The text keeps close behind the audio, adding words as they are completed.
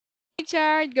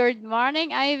Richard. Good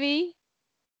morning, Ivy.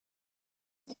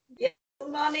 Yes,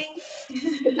 good morning.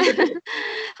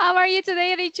 How are you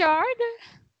today, Richard?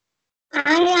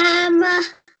 I am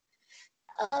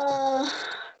uh,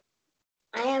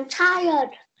 I am tired.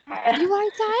 You are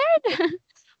tired?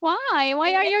 Why?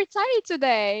 Why are you tired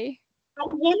today?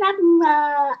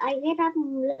 I get up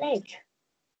late.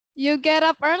 You get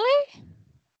up early?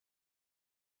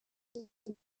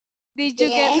 Did you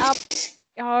get up? Yes.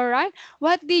 All right.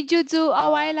 What did you do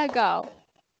a while ago?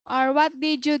 Or what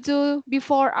did you do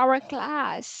before our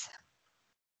class?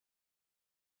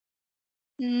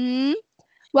 Hmm?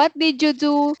 What did you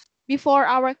do before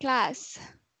our class?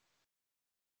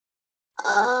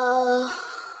 Uh,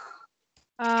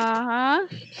 Uh-huh.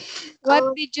 What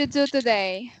um, did you do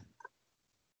today?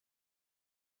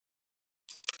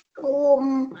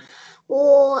 um,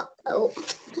 oh, oh,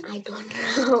 I don't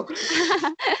know.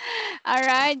 All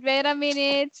right, wait a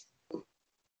minute.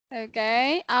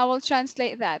 Okay, I will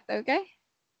translate that, okay?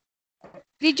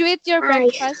 Did you eat your I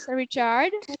breakfast,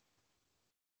 Richard?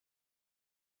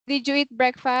 Did you eat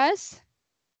breakfast?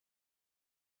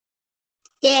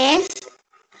 yes.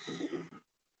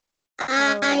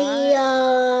 All I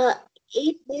right.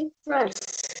 eat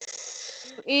breakfast.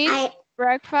 You eat I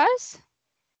breakfast?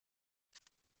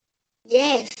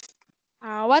 yes.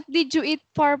 What did you eat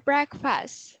for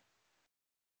breakfast?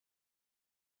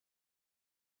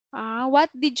 What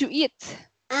did you eat?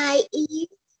 I eat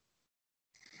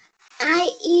I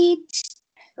eat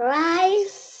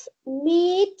rice,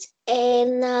 meat,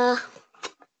 and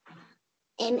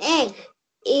egg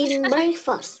in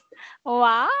breakfast.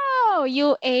 Wow,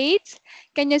 you ate?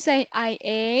 Can you say I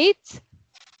ate?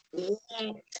 Yes.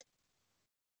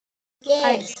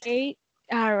 I Yes. ate.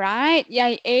 All right. Yeah,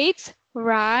 I ate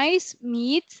rice,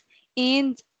 meat,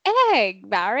 and egg.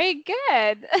 Very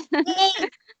good.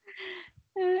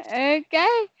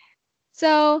 Okay.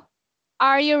 So,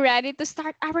 are you ready to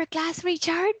start our class,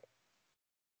 Richard?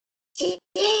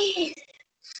 Yes.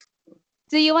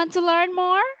 Do you want to learn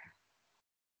more?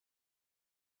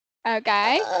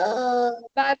 Okay. Uh,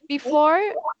 But before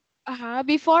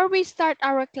we start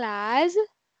our class,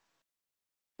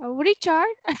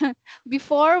 Richard,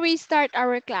 before we start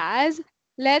our class,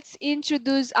 let's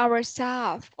introduce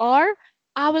ourselves. Or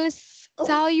I will oh,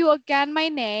 tell you again my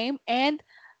name and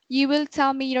you will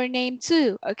tell me your name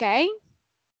too, okay?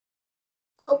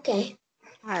 okay.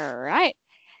 All right.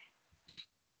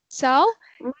 So,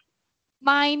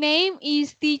 my name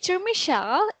is Teacher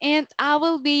Michelle and I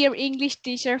will be your English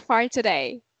teacher for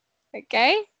today,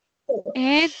 okay?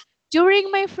 And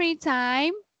during my free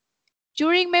time,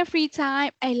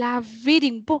 I love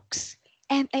reading books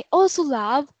and I also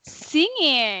love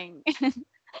singing.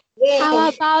 How Yes.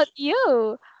 about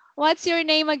you? What's your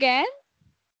name again?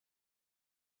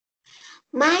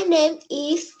 My name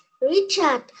is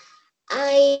Richard.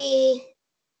 I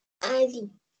I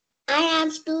I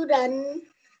am student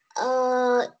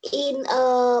in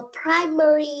a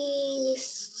primary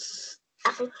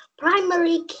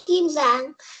Kim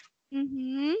Giang.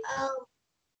 Mm-hmm. Um,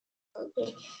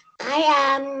 okay.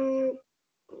 I am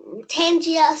 10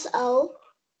 years old.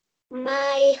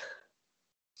 My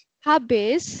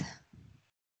Hobbies.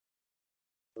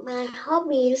 my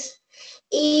hobbies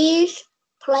is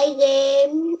play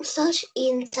game, search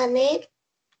internet,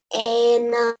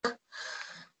 and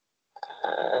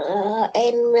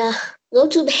go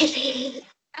to bed.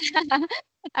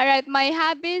 All right, my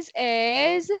hobbies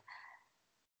is.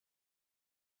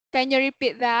 Can you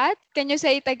repeat that? Can you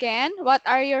say it again? What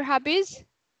are your hobbies?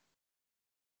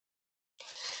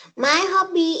 My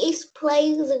hobby is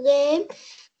playing the game,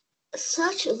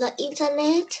 search the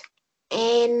internet,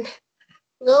 and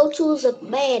go to the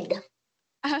bed.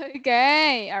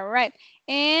 Okay, all right.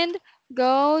 And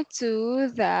go to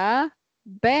the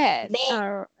bed. Bed.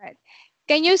 All right.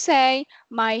 Can you say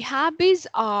my hobbies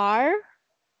are?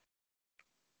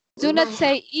 Do not My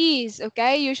say is,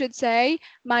 okay? You should say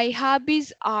my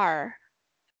hobbies are.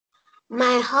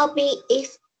 my hobby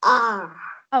is R.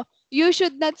 Oh, you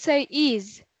should not say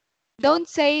is. Don't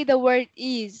say the word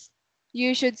is.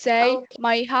 You should say Okay,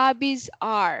 my hobbies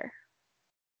are.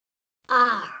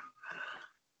 R.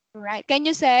 Right? Can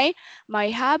you say my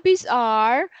hobbies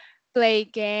are play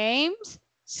games,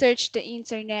 search the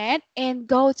internet, and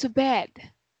go to bed?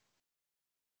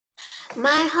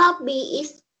 My hobby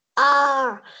is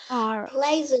R. Are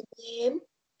Play the game,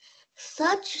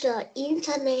 search the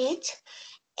internet,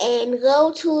 and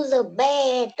go to the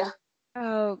bed.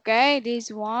 okay.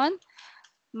 This one.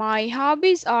 My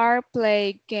hobbies are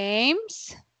playing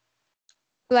games,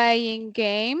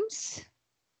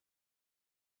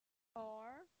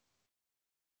 or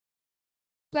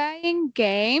playing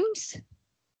games,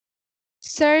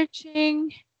 searching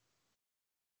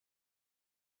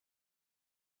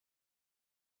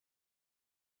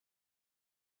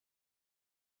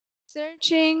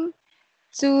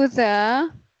to the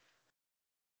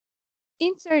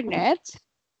internet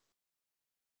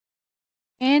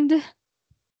and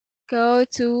go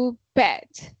to bed.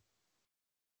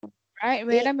 Right,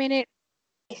 wait a minute.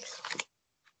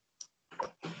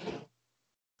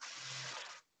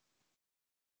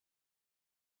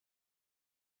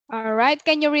 All right,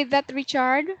 can you read that,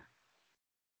 Richard?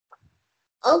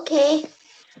 Okay.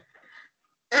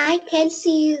 I can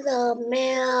see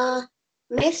the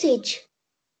message.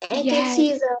 I can Yes.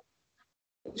 see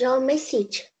your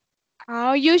message.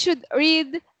 Oh, you should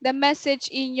read the message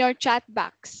in your chat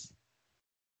box.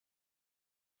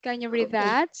 Can you read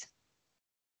that?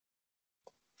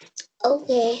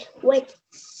 Okay, wait.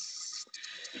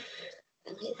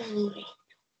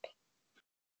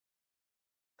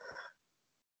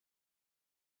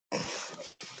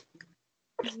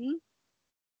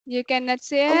 You cannot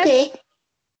see it? Okay.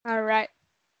 All right.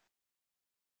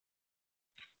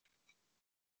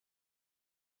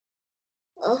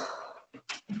 Oh,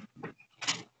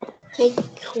 I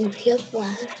không biết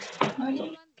quá.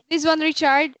 This one,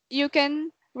 Richard, you can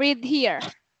read here.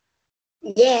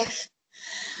 Yes.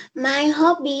 My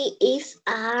hobby is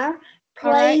All right.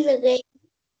 play the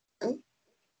game.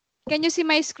 Can you see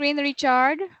my screen,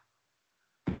 Richard?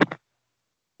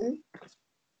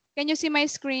 Can you see my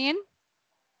screen?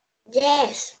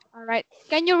 Yes. All right.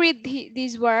 Can you read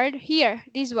this word here?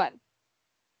 This one.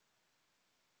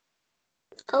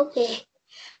 Okay.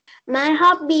 My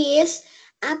hobbies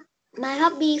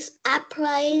are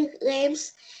playing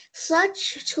games,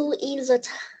 search to in the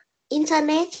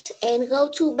internet, and go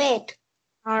to bed.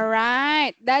 All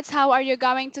right. That's how are you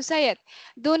going to say it.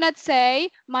 Do not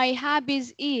say my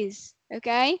hobbies is.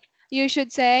 Okay. You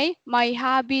should say my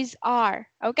hobbies are.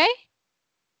 Okay.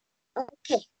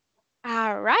 Okay.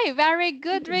 All right. Very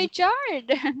good,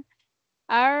 Richard.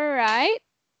 All right.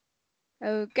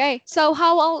 Okay. So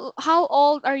how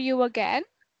old are you again?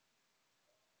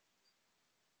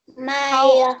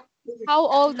 My How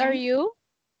old are you?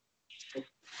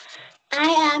 I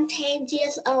am 10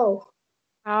 years old.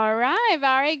 All right,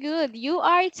 very good. You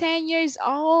are 10 years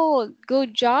old.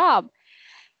 Good job.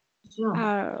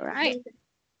 All right.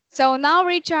 So now,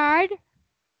 Richard,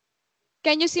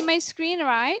 can you see my screen,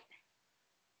 right?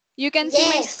 You can see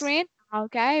my Yes. screen?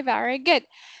 Okay, very good.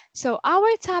 So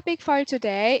our topic for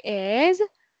today is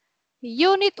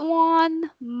Unit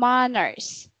 1,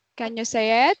 Manners. Can you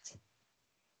say it?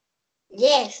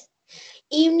 Yes.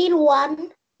 Unit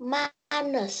 1,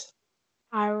 manners.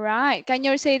 All right. Can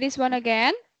you say this one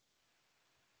again?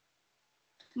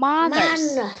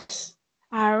 Manners. Manners.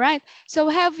 All right. So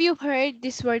have you heard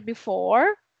this word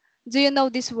before? Do you know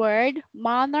this word,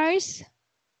 manners?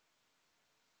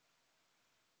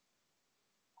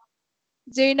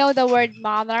 Do you know the word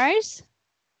manners?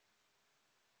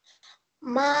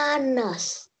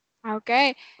 Manners.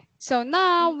 Okay. So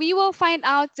now we will find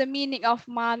out the meaning of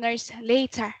manners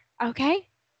later. Okay.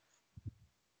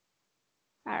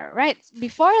 All right.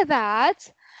 Before that,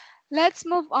 let's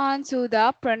move on to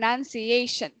the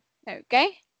pronunciation. Okay.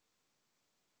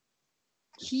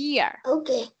 Here.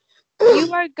 Okay.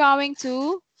 You are going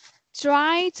to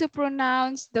try to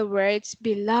pronounce the words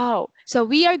below. So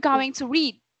we are going to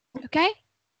read. Okay.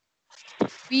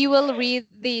 We will read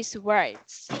these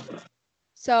words.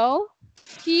 So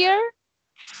here,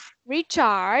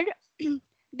 Richard,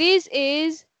 this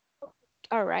is,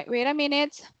 all right, wait a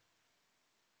minute.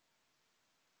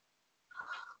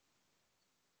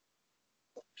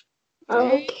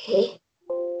 Okay.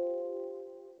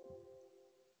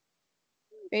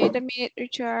 Wait a minute,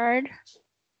 Richard.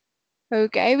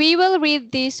 Okay, we will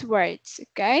read these words,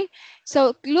 okay?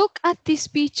 So look at this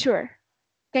picture.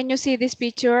 Can you see this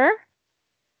picture?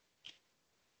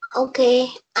 Okay,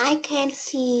 I can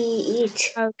see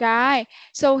it. Okay,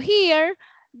 so here,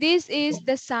 this is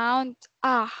the sound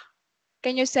ah.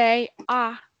 Can you say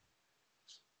ah?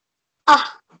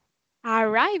 Ah, All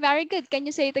right, very good. Can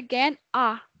you say it again?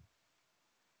 Ah.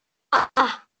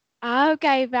 ah.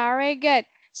 Okay, very good.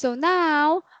 So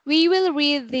now we will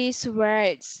read these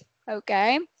words,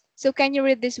 okay? So can you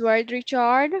read this word,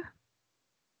 Richard?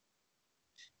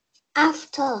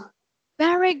 After.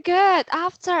 Very good.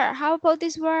 After. How about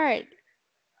this word?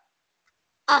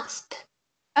 Ask.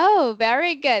 Oh,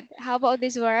 very good. How about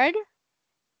this word?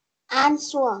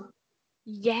 Answer.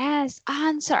 Yes,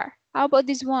 answer. How about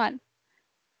this one?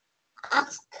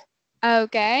 Ask.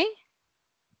 Okay.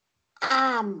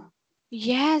 Arm.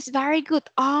 Yes, very good.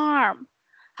 Arm.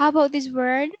 How about this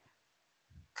word?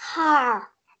 Car.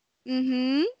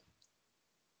 Mm-hmm.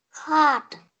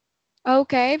 Fat.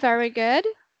 Okay, very good.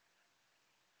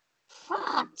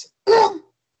 Fat.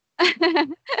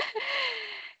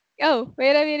 Oh,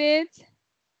 wait a minute.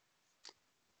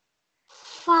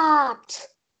 Fat.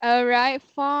 All right,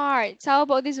 farts. How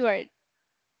about this word?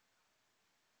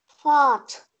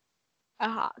 Fart.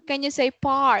 Can you say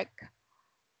park?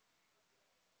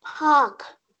 Park.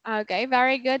 Okay,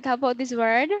 very good. How about this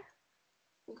word?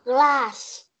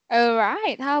 Glass. All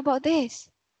right, how about this?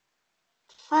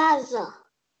 Father.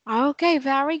 Okay,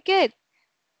 very good.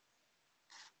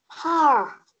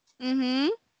 Car. Mm-hmm.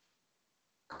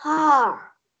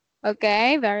 Car.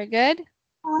 Okay, very good.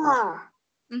 Car.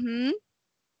 Mm-hmm.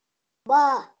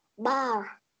 Bar.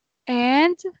 Bar.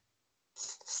 And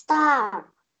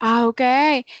Star.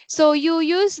 okay, so you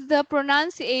use the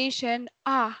pronunciation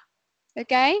ah.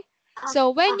 Okay, Ah, so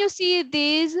when ah, you see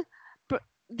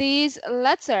this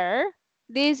letter,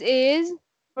 this is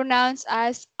pronounced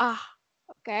as ah.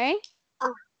 Okay.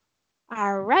 ah,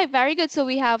 All right, very good. So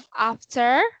we have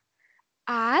after,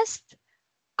 asked,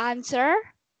 answer,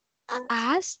 ah,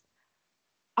 asked,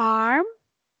 arm,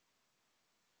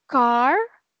 car,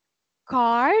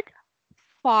 card,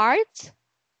 fart,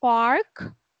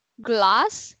 park,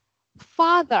 glass,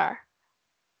 father,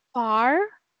 far,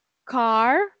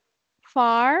 car,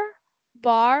 far,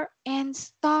 bar, and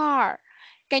star.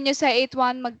 Can you say it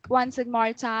once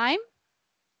more time?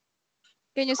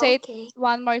 Can you say it okay.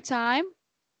 one more time?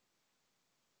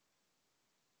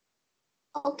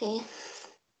 Okay.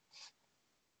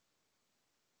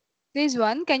 This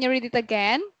one, can you read it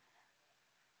again?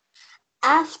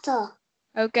 After.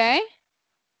 Okay.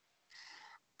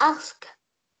 Ask.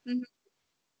 Mhm.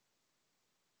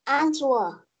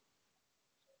 Answer.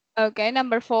 Okay,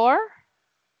 number 4.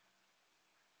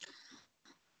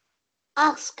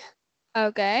 Ask.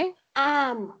 Okay.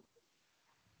 Arm.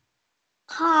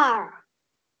 Car.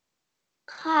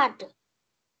 Card.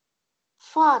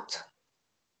 Fort.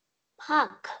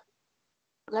 Park.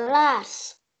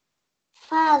 Glass.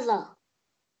 Father.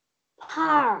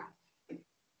 Par.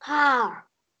 Car.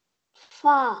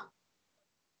 Far.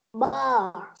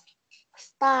 Bar.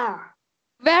 Star.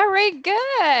 Very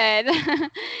good.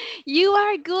 You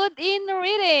are good in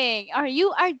reading, or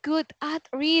you are good at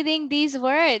reading these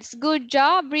words. Good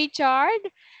job, Richard.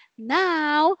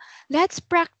 Now, let's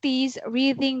practice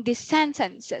reading the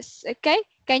sentences. Okay?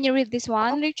 Can you read this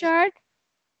one, Richard?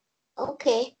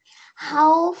 Okay.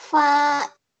 How far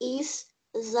is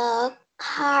the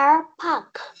car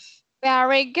park?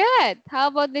 Very good. How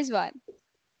about this one?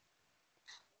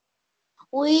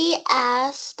 We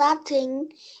are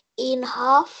starting in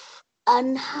half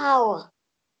an hour.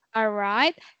 All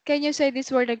right. Can you say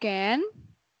this word again?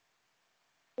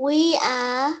 We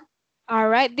are All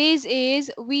right. This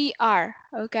is we are.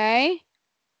 Okay?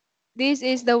 This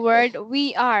is the word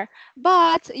we are.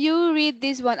 But you read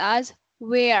this one as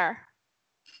where.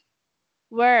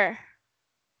 Where.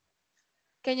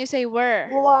 Can you say where?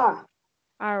 war,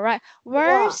 All right.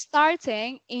 We're war,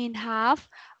 starting in half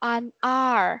an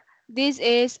hour. This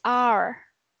is our.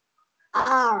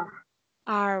 are.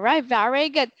 All right. Very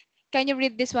good. Can you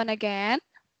read this one again?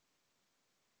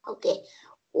 Okay.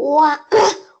 Wa-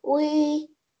 we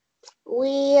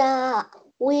we are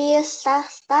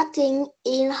starting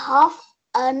in half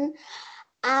an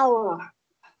hour.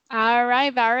 All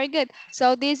right. Very good.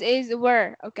 So this is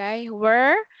where. Okay.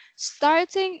 We're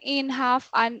starting in half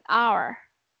an hour.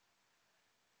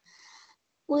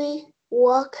 We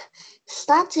work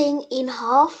starting in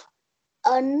half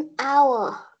an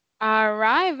hour. All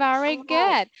right. Very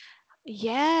good.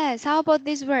 Yes. How about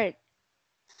this word?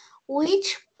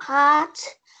 Which part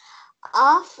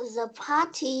of the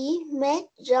party made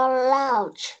you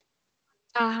laugh?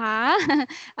 Uh-huh.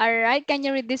 All right. Can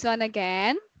you read this one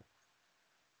again?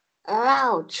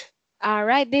 Loud, All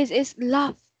right. This is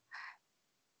love.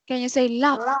 Can you say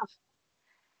love? laugh,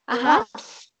 Uh-huh.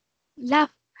 laugh, Love.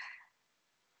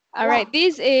 All right. laugh.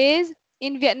 This is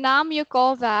in Vietnam you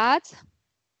call that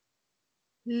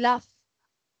love.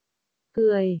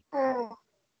 cười, Uh,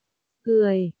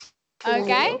 cười,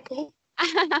 Okay? okay.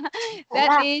 That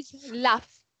Laugh, is laugh.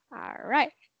 All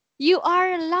right. You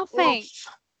are laughing. laugh.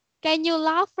 Can you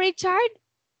laugh, Richard?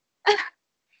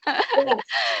 Yes.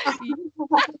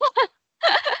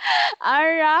 All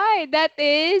right. That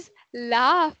is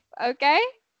laugh. Okay?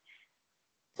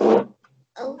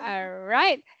 Oh, All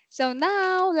right. So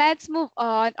now let's move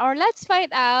on, or let's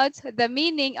find out the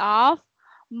meaning of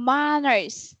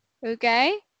manners.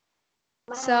 Okay?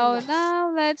 So manners.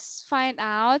 now let's find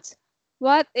out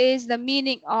what is the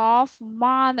meaning of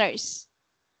manners.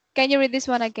 Can you read this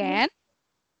one again?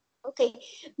 Okay.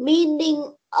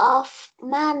 Meaning of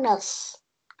manners.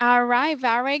 All right,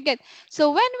 very good.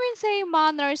 So when we say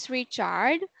manners,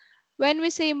 Richard, when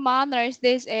we say manners,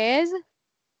 this is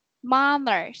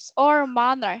manners or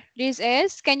manner. This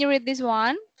is, can you read this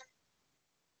one?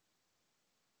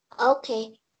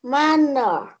 Okay.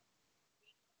 Manner.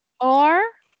 Or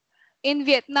in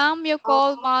Vietnam, you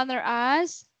Or call manner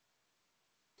as?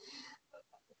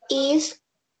 is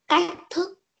cách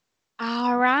thức.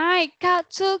 All right, cách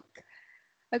thức.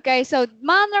 Okay, so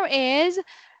manner is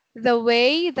the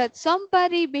way that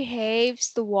somebody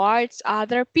behaves towards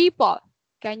other people.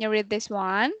 Can you read this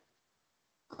one?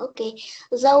 Okay.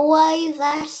 The way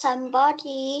that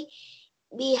somebody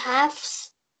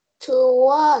behaves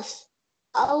towards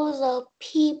other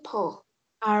people.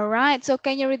 All right, so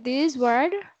can you read this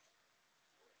word?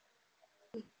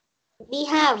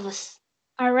 Behaves.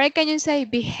 All right, can you say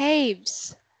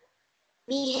behaves?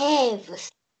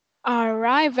 Behaves. All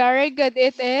right, very good.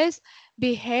 It is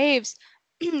behaves.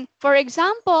 For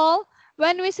example,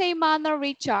 when we say manner,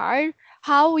 Richard,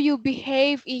 how you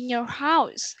behave in your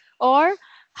house or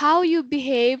how you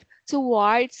behave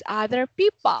towards other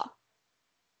people.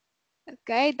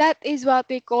 Okay, that is what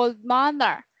we call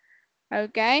manner.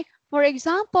 Okay, for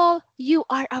example, you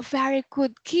are a very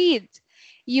good kid.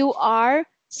 You are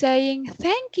saying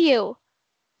thank you,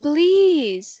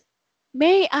 please,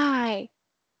 may I.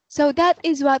 So that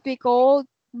is what we call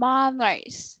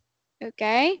manners.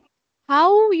 Okay,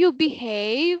 how you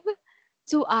behave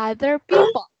to other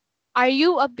people. Are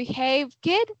you a behaved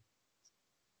kid?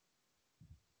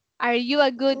 Are you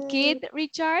a good kid,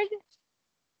 Richard?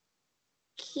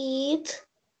 Kid.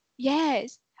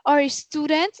 Yes. Or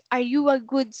students, are you a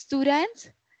good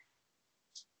student?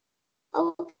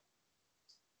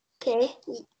 Okay.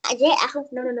 Yeah,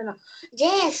 no.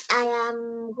 Yes, I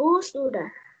am good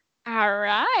student. All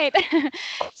right.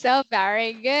 So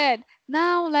very good.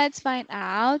 Now let's find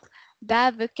out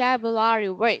the vocabulary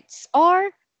words or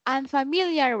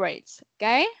unfamiliar words.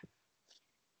 Okay.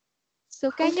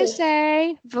 So can you Okay.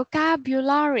 say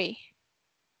vocabulary?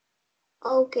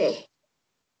 Okay.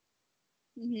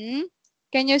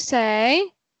 Can you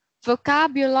say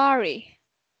vocabulary?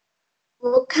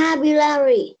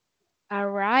 Vocabulary. All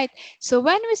right. So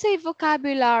when we say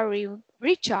vocabulary,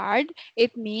 Richard,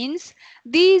 it means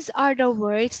these are the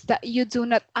words that you do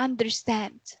not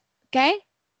understand. Okay?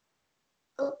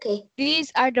 Okay.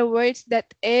 These are the words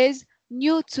that is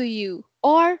new to you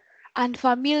or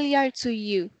unfamiliar to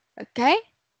you. Okay?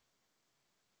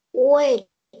 Wait.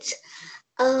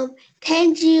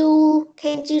 Can you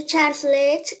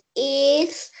translate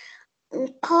is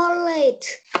polite?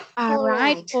 All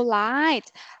right, Polite.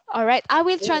 polite. All right, I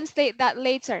will translate that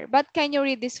later, but can you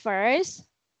read this first?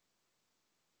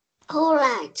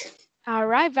 Polite. All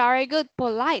right, very good.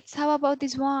 Polite. How about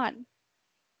this one?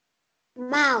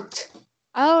 Mouth.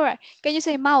 All right, can you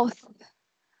say mouth?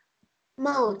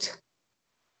 Mouth.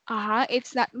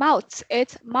 It's not mouth,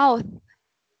 it's mouth.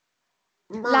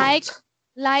 Like Mouth.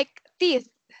 like teeth.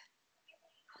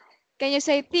 Can you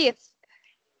say teeth?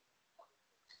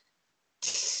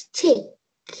 Teeth.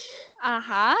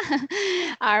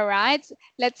 All right,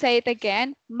 let's say it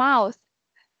again. Mouth.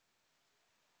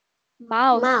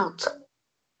 Mouth. Mouth.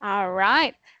 All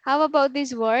right. How about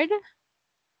this word?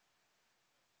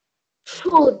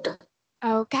 Food.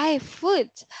 Okay, food.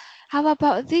 How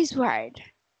about this word?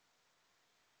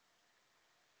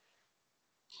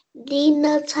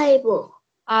 Dinner table.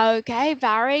 Okay,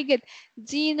 very good.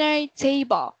 Dinner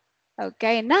table.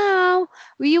 Okay, now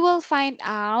we will find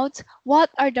out what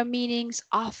are the meanings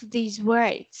of these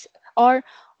words or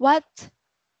what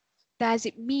does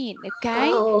it mean, okay?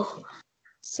 Oh.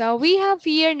 So we have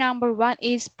here number one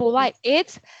is polite.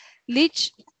 It's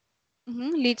lich,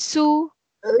 litsu.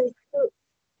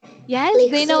 Yes,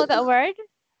 they know the word?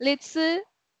 Litsu.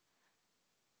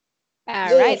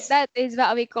 All right, Yes. that is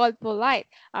what we call polite.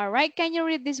 All right, can you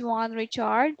read this one,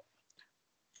 Richard?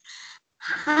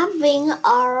 Having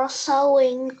or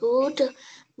showing good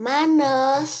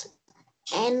manners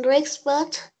and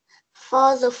respect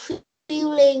for the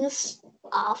feelings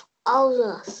of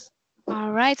others.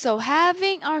 All right, so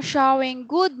having or showing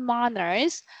good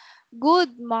manners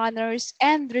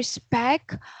and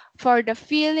respect for the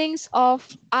feelings of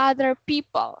other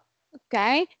people.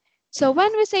 Okay, so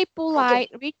when we say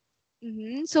polite,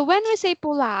 so when we say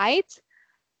polite,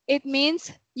 it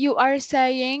means you are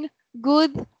saying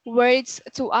good words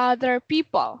to other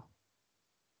people.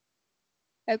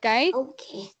 Okay.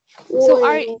 Okay. So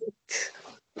are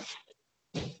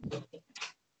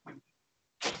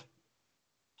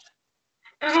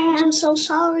I am so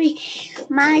sorry.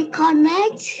 My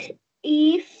connect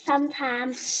is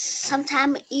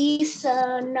sometimes is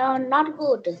no, not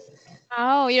good.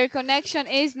 Oh, your connection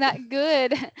is not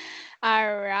good.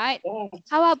 All right. Yes.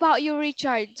 How about you,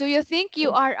 Richard? Do you think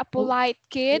you are a polite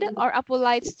kid or a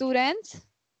polite student?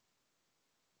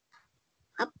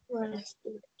 Upwards.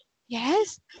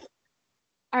 Yes.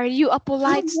 Are you a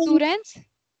How polite many? student?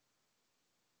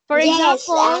 For Yes,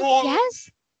 example, I am.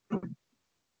 yes.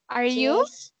 Are you?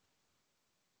 Yes.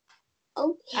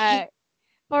 Okay. Uh,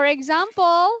 for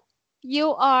example,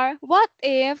 you are, what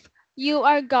if you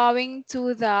are going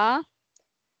to the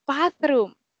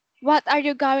bathroom? What are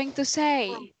you going to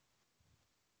say?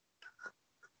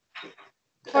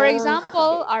 For Uh,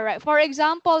 example, all right, for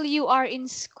example, you are in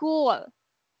school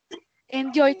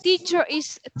and your teacher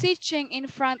is teaching in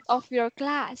front of your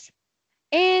class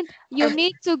and you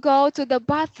need to go to the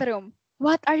bathroom.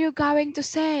 What are you going to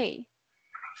say?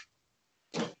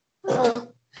 uh,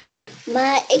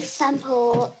 my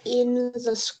example in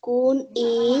the school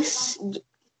is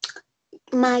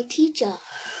my teacher.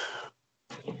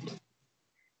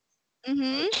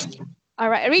 Mm-hmm. All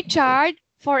right, Richard,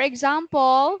 for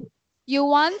example, you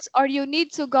want or you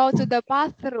need to go to the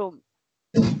bathroom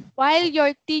while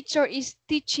your teacher is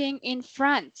teaching in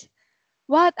front.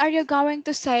 What are you going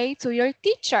to say to your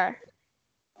teacher?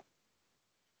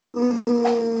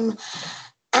 Mm,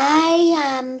 I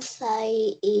am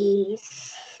say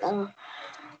is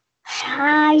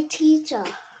hi teacher.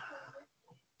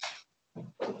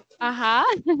 Uh-huh.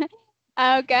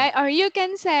 Okay, or you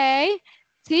can say,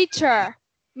 teacher,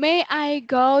 may I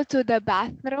go to the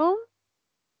bathroom?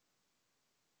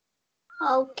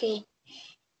 Okay,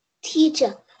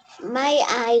 teacher. May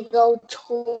I go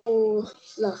to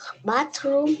the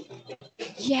bathroom?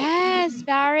 Yes,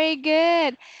 very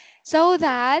good. So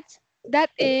that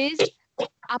is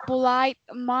a polite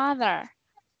mother.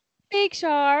 Big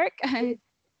shark.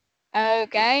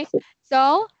 Okay.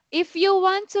 So if you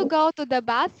want to go to the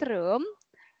bathroom,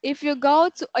 if you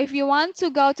want to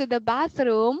go to the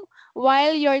bathroom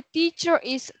while your teacher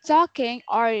is talking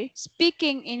or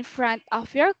speaking in front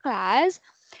of your class,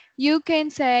 you can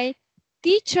say,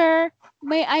 teacher,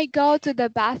 may I go to the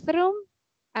bathroom?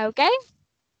 Okay?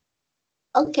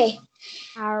 Okay,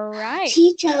 All right.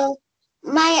 teacher.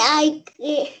 May I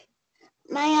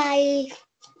may I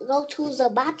go to the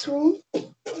bathroom?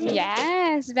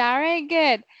 Yes, very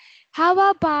good.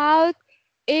 How about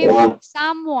if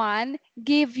someone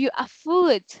give you a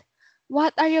food?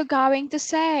 What are you going to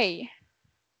say?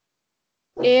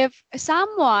 If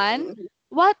someone,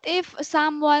 what if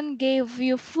someone gave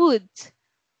you food?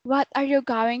 What are you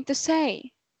going to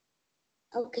say?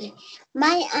 Okay,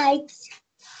 may I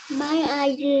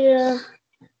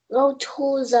go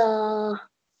to the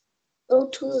go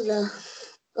to the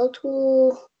go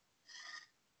to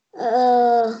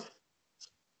uh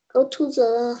go to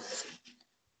the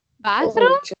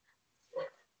Bathroom?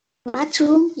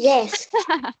 bathroom? Yes.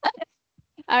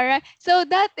 All right. So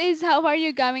that is how are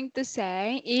you going to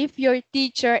say if your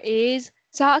teacher is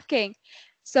talking.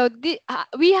 So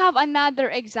we have another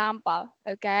example.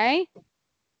 Okay.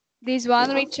 This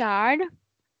one, Richard.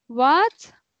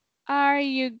 What are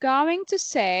you going to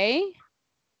say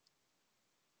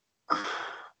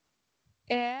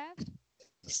if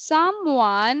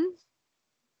someone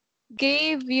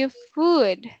gave you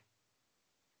food?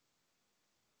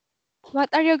 What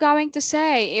are you going to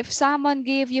say if someone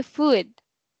gave you food?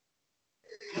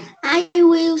 I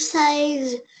will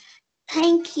say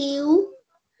thank you.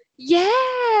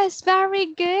 Yes,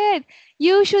 very good.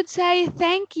 You should say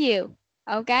thank you.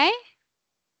 Okay?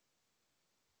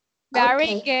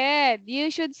 Very Okay. good. You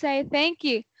should say thank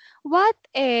you. What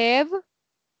if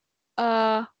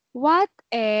uh what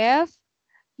if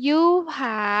you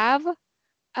have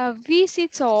a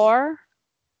visitor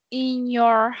in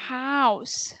your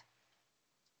house?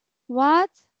 What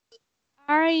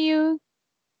are you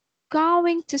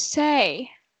going to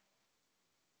say?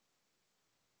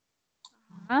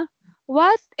 Huh?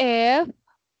 What if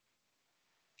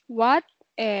what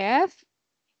if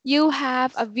you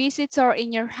have a visitor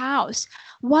in your house?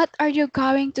 What are you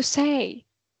going to say?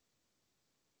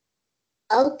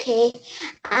 Okay.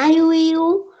 I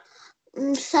will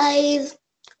say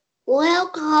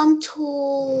welcome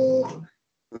to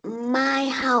my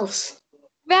house.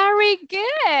 Very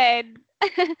good.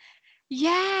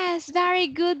 Yes, very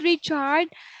good, Richard.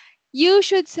 You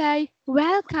should say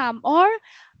welcome or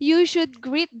you should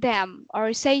greet them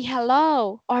or say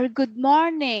hello or good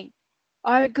morning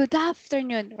or good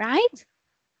afternoon, right?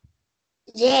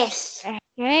 Yes.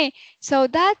 Okay, so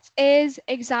that is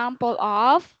example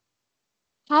of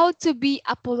how to be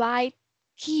a polite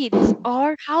kid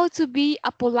or how to be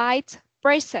a polite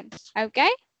person. Okay?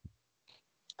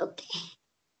 Okay.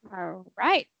 All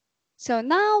right. So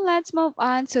now let's move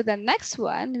on to the next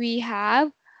one. We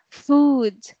have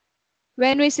food.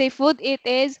 When we say food, it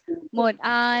is món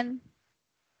ăn,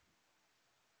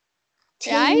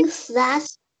 right?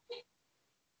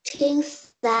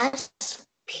 Things that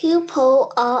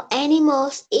people or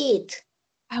animals eat.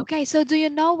 Okay, so do you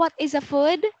know what is a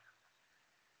food?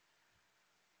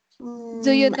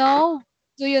 Do you Mm, know?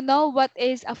 Do you know what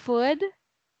is a food?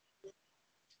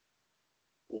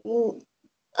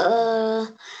 uh,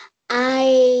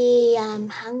 I am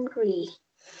hungry.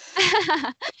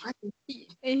 What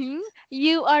Mhm.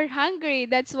 You are hungry.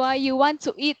 That's why you want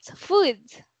to eat food.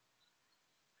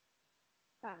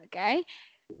 Okay.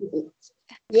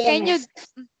 Can you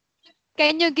Yes.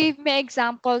 can you give me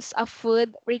examples of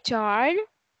food, Richard?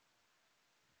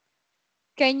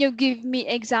 Can you give me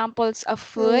examples of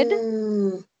food?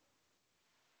 Mm,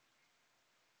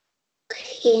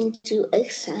 can do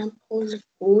examples of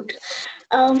food.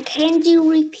 Can you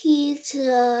repeat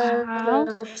Uh-huh.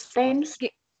 the sentence?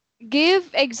 Gi- Give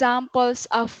examples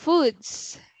of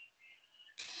foods.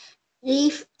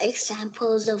 Give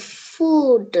examples of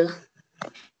food.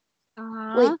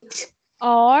 Uh-huh. Wait,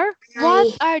 Or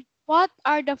I what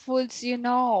are the foods you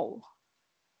know?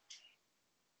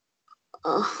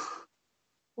 uh,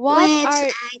 What wait.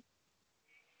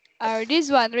 are this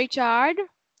one, Richard?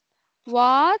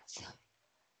 What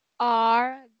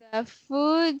are the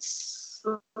foods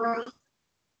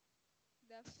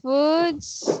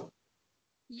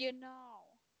you know?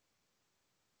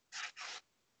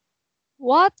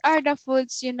 What are the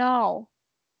foods you know?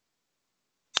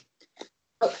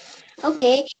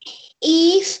 Okay,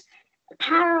 is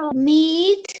carrot,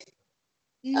 meat,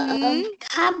 Mm-hmm.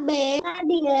 cabbage,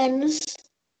 onions,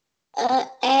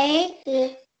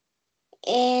 egg,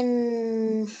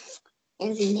 and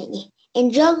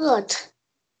and yogurt.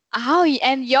 Oh,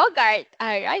 and yogurt.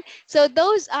 All right. So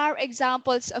those are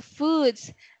examples of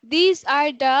foods. These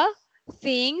are the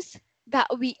things that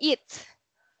we eat.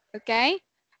 Okay.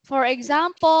 For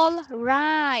example,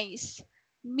 rice,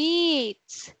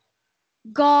 meat,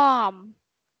 gum,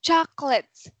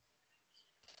 chocolate.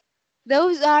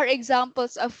 Those are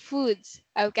examples of foods.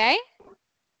 Okay.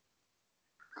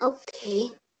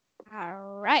 Okay.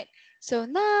 All right. So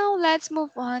now let's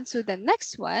move on to the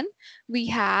next one. We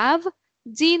have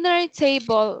dinner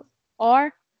table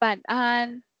or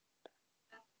banan.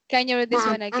 Can you read this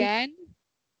one Banana again?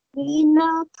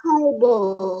 dinner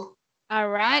table. All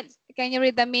right. Can you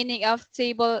read the meaning of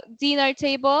dinner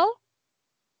table?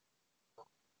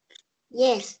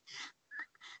 Yes,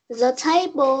 the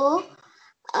table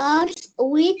at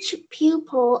which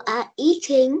people are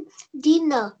eating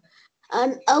dinner.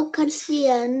 An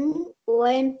occasion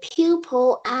when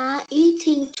people are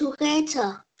eating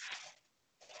together.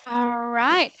 All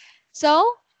right.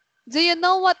 So, do you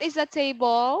know what is a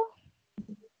table?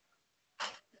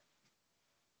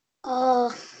 Uh,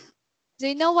 Do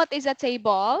you know what is a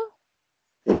table?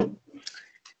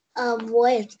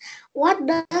 wait, what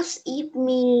does it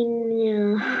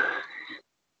mean?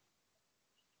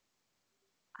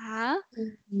 Huh?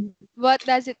 What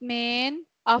does it mean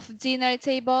of dinner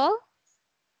table?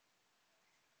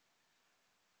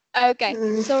 Okay.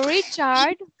 Mm, So,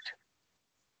 Richard,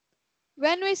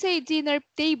 when we say dinner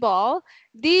table,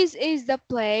 this is the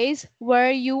place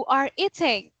where you are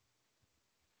eating.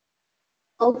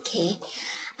 okay,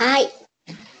 I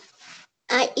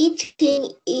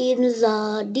eating in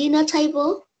the dinner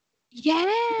table.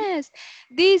 Yes,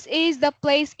 this is the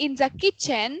place in the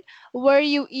kitchen where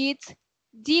you eat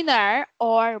dinner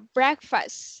or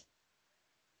breakfast.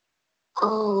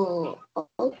 Oh,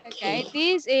 Okay, okay.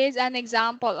 this is an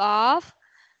example of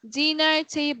dinner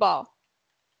table.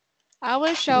 I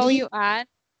will show Di- you an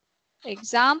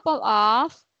example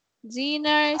of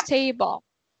dinner table.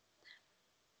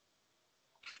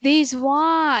 This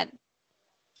one.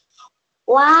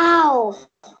 wow,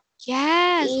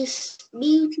 Yes. is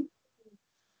beautiful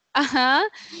Uh-huh.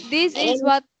 This is and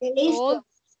what delicious. called.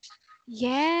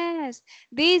 Yes.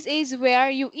 This is where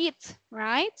you eat,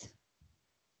 right?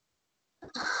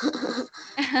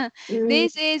 Mm,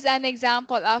 This is an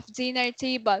example of dinner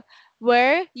table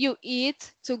where you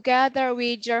eat together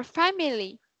with your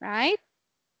family, right?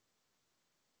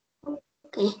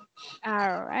 okay.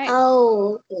 All right.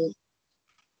 Oh, okay.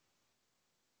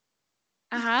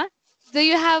 Uh-huh. Do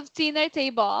you have dinner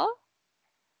table?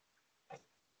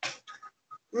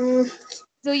 Mm,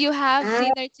 Do you have I,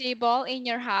 dinner table in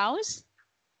your house?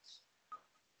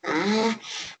 I,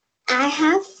 I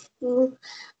have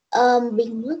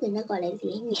bình nước thì nó gọi là gì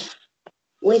ấy nhỉ?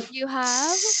 With You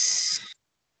have?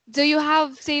 Do you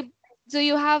have do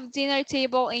you have dinner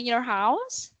table in your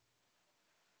house?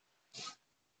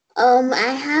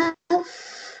 I have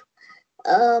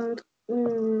um,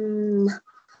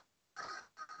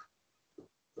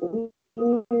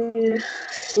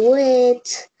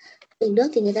 wait, bình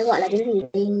nước thì người ta gọi là cái gì?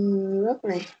 Bình nước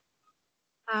này.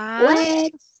 À,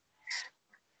 Wait,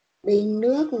 bình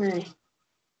nước này.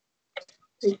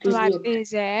 Dịch từ what điển.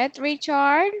 is it,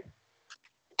 Richard?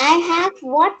 I have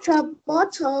water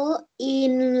bottle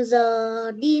in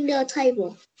the dinner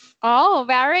table. Oh,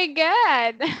 very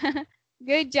good.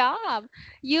 Good job.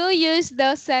 You use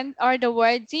the the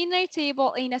word dinner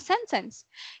table in a sentence.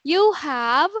 You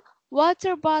have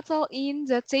water bottle in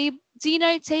the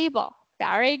dinner table.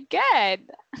 Very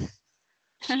good.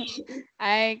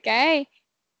 Okay.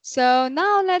 So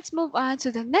now let's move on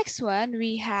to the next one.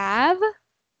 We have,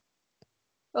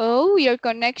 oh, your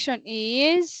connection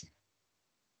is,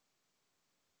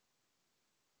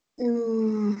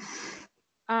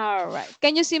 all right.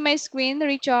 Can you see my screen,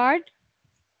 Richard?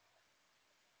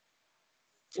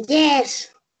 Yes.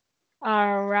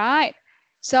 All right.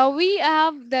 So we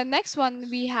have the next one.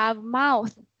 We have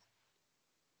mouth.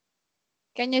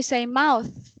 Can you say mouth?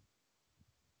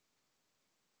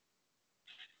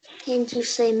 Can you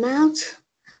say mouth?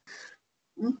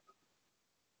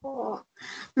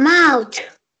 Mouth.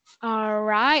 All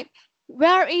right.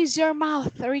 Where is your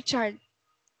mouth, Richard?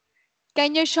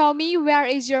 Can you show me where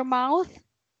is your mouth?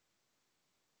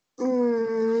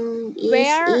 Is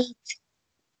Where? it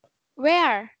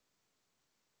Where?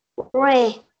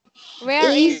 red?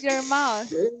 Where is your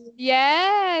mouth?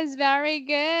 Yes, very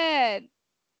good.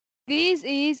 This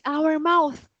is our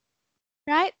mouth,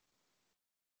 right?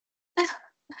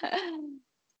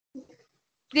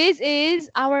 This is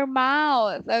our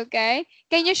mouth, okay?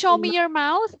 Can you show me your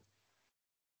mouth?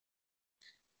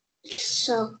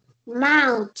 So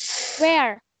mouth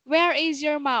Where? Where is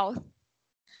your mouth?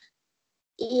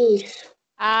 is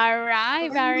All right,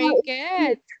 very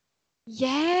good.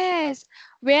 Yes,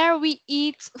 where we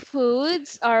eat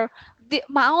foods, or the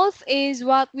mouth is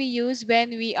what we use when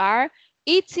we are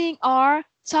eating or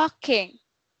talking.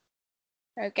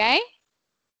 Okay?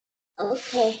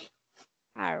 okay.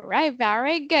 All right,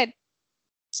 very good.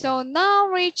 So now,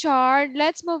 Richard,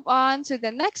 let's move on to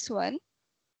the next one.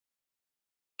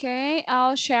 Okay,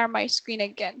 I'll share my screen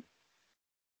again.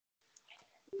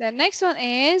 The next one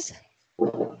is,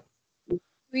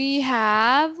 we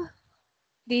have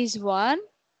this one.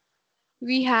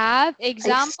 We have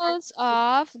examples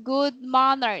of good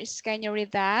manners. Can you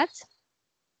read that?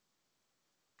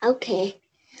 Okay.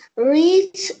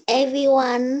 Read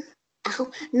everyone.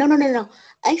 No.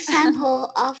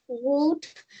 Example of good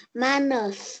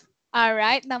manners. All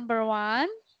right, number one.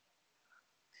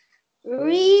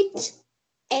 Read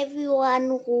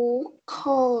everyone who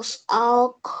calls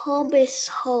or comes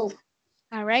home.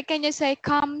 All right, can you say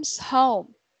comes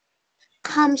home?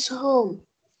 Comes home.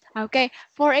 Okay,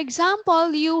 for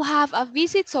example, you have a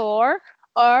visitor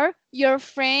or your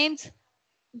friends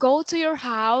go to your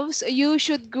house, you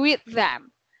should greet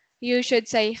them. You should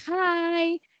say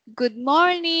hi, good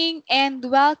morning, and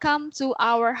welcome to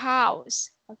our house.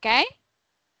 Okay?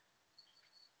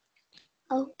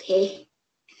 Okay.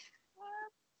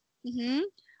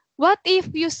 What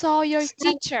if you saw your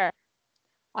teacher?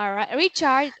 All right,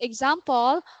 Richard,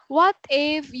 example, what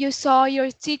if you saw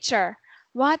your teacher?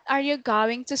 What are you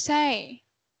going to say?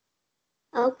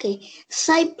 Okay.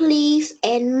 Say please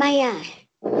and may I.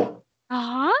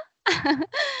 Uh-huh.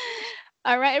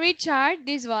 All right, Richard,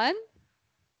 this one.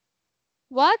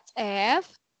 What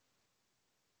if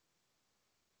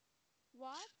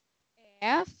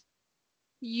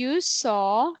you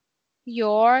saw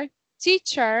your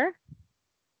teacher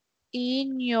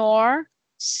in your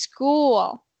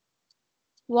school?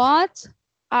 What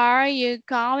are you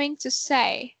going to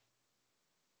say?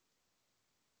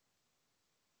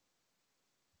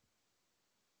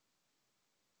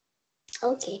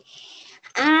 Okay.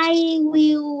 I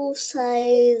will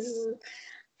say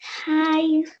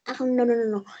hi.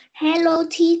 No. Hello,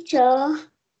 teacher.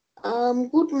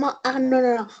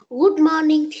 No. Good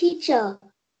morning, teacher.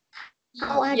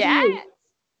 How are Yes, you?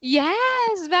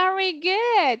 yes, very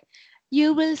good.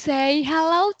 You will say,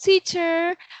 hello,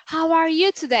 teacher. How are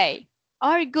you today?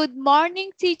 Or good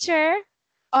morning, teacher.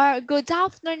 Or good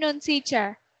afternoon,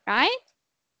 teacher. Right?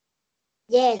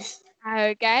 Yes.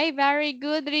 Okay, very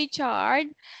good, Richard.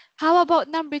 How about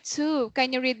number two?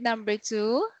 Can you read number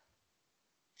two?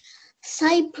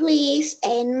 Say please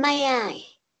and may I.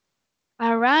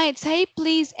 All right, say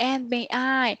please and may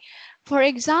I. For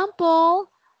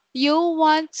example, you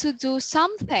want to do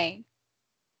something.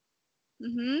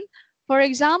 For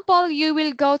example, you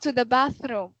will go to the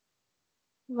bathroom.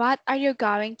 What are you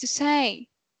going to say?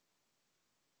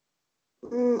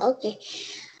 Okay.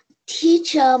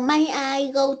 Teacher, may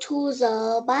I go to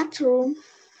the bathroom?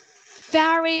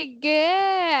 Very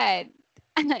good.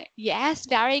 Yes,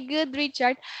 very good,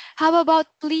 Richard. How about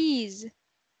please?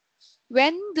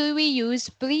 When do we use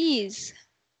please?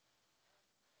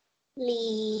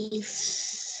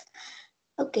 Please.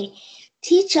 Okay.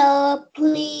 Teacher,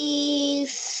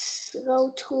 please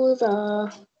go to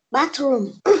the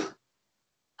bathroom.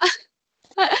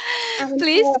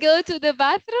 Please go to the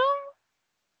bathroom.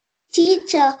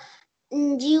 Teacher,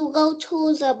 you go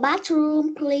to the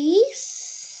bathroom,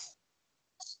 please.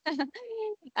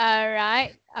 All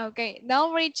right. Okay.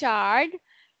 Now, Richard,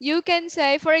 you can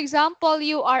say, for example,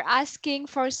 you are asking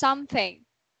for something,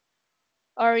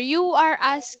 or you are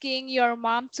asking your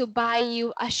mom to buy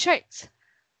you a shirt.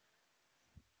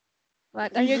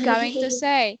 What are you going to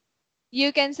say?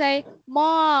 You can say,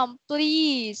 Mom,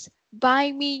 please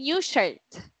buy me new shirt.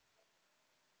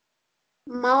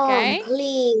 Mom, Okay?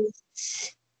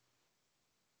 please.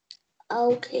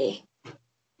 Okay.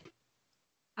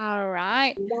 All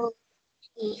right. Mom,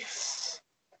 please.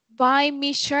 Buy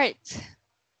me shirt.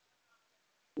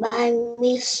 Buy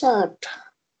me shirt.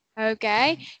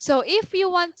 Okay? So if you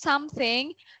want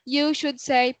something, you should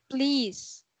say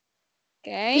please.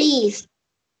 Okay? Please.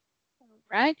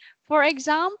 Right? For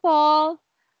example,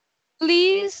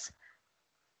 please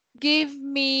give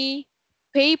me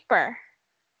paper.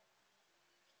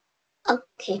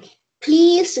 Okay.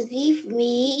 Please give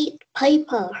me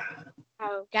paper.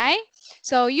 Okay?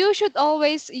 So you should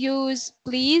always use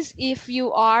please if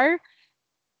you are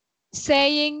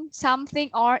saying something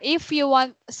or if you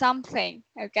want something.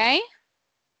 Okay?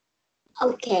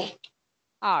 Okay.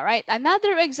 All right.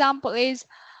 Another example is,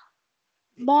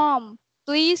 Mom,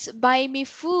 please buy me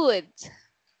food.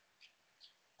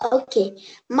 Okay.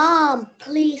 Mom,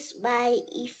 please buy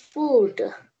food.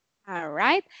 All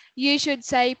right. You should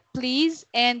say please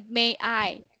and may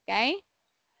I. Okay?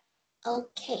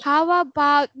 Okay. How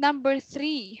about number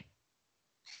 3?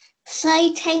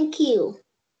 Say thank you.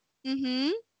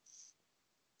 Mm-hmm.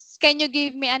 Can you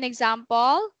give me an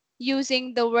example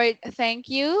using the word thank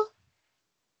you?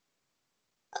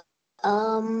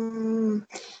 Um,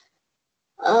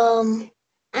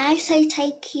 I say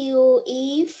thank you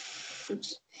if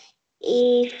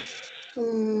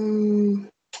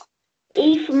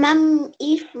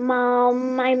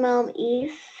my mom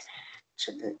is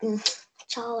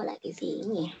cho là cái gì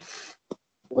nhỉ?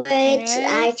 Wait,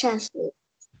 I translate.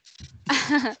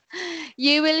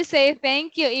 You will say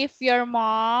thank you if your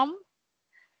mom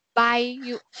buy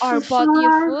you or bought you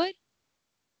food.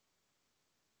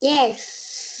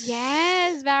 Yes.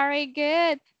 Yes, very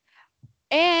good.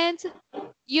 And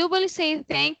you will say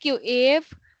thank you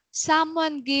if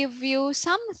someone give you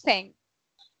something.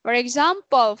 For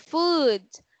example, food.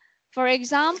 For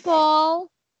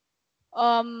example,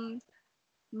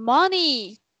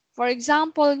 money. For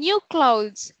example, new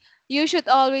clothes. You should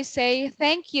always say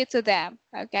thank you to them.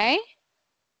 Okay?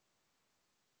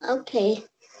 Okay.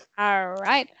 All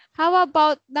right. How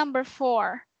about number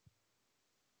 4?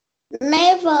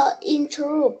 Never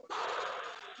interrupt.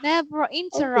 Never Okay.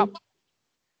 interrupt.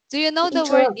 Do you know the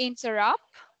word Interrupt. interrupt?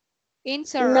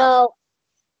 Interrupt. No.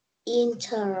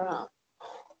 Interrupt.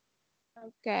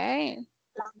 Okay.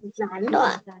 Gián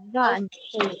đoạn. Gián đoạn.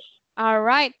 Okay. All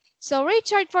right. So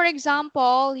Richard, for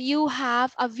example, you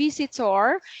have a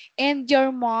visitor and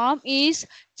your mom is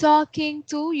talking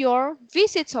to your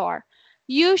visitor.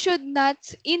 You should not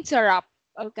interrupt.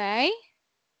 Okay?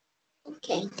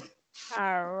 Okay.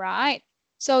 All right.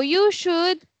 So you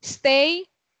should stay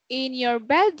in your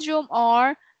bedroom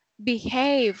or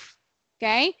behave.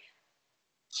 Okay?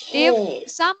 If Okay.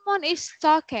 someone is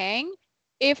talking,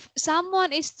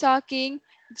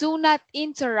 do not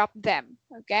interrupt them.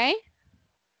 Okay?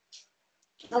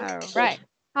 All Okay. right.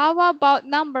 How about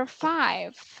number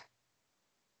 5?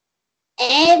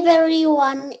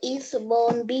 Everyone is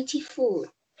born beautiful.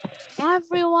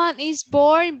 Everyone is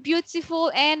born beautiful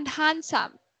and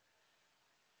handsome.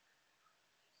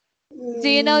 Do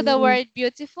you know the word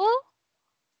beautiful?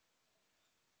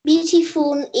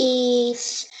 Beautiful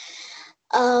is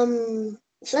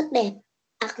rất đẹp.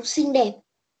 Xinh đẹp.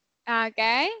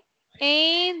 Okay.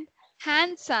 And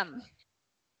handsome.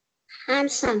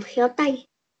 Handsome, khéo tay.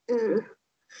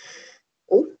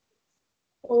 Ủa?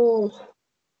 Oh.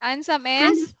 Handsome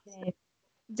is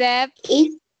đẹp.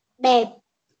 Is đẹp.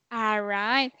 All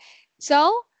right.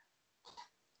 So,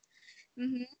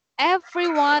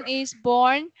 everyone is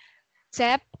born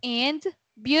đẹp and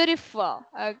beautiful.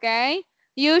 Okay.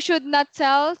 You should not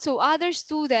tell to other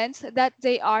students that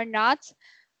they are not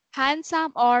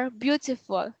handsome or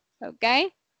beautiful. Okay.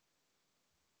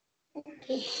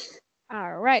 Okay.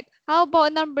 All right. How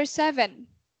about number 7?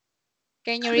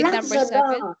 Can you read Knock number the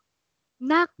 7? door.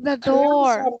 Knock the Knock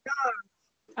door. the door.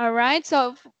 All right.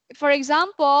 So, for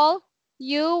example,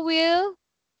 you will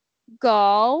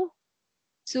go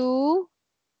to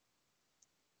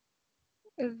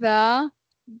the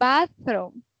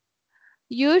bathroom.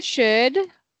 You should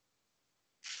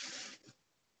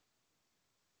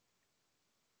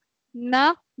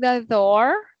knock the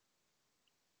door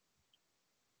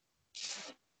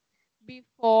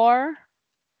before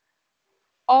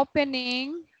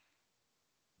opening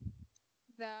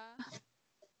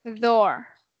the door.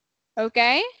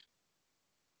 Okay?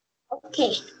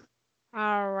 Okay.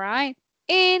 All right.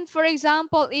 And for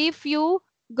example, if you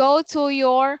go to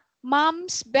your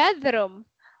mom's bedroom,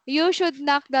 you should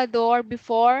knock the door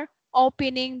before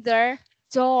opening the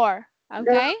door.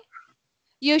 Okay?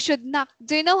 You should knock.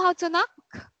 Do you know how to knock?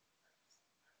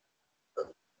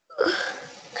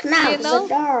 Do you Knock the know?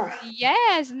 door.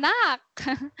 Yes, knock.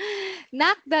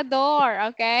 Knock the door,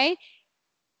 okay?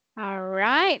 All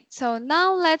right. So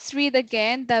now let's read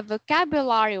again the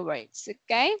vocabulary words,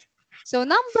 okay? So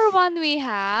number 1 we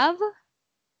have,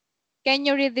 can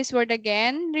you read this word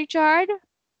again, Richard?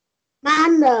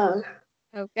 Manner.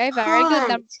 Okay, very good.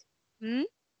 Polite. Hmm?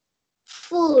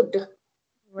 Food.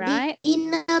 Right.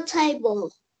 Dinner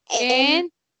table. And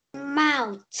And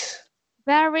mouth.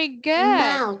 very good.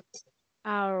 Mouth.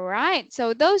 All right.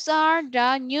 So those are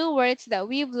the new words that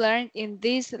we've learned in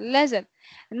this lesson.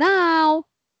 Now,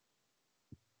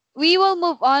 we will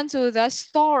move on to the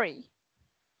story.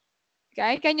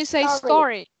 Okay, can you say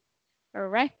story? All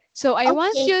right. So I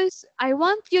Okay.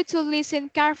 want you to listen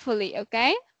carefully,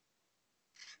 okay?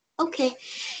 Okay.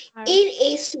 All right. It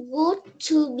is good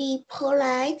to be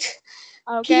polite.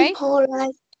 Okay. People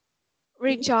like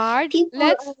Richard, people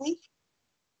like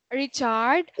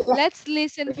let's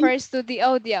listen first to the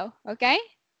audio, okay?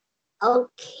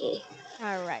 okay.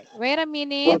 All right. Wait a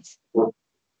minute.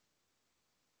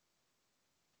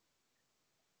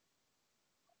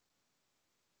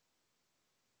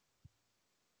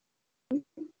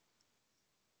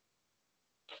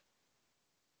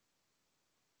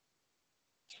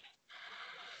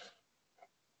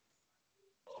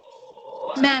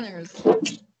 Manners.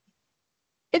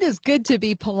 It is good to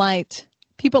be polite.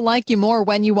 People like you more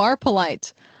when you are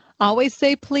polite. Always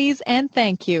say please and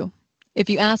thank you. If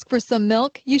you ask for some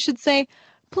milk, you should say,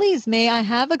 "Please, may I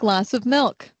have a glass of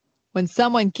milk?" When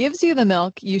someone gives you the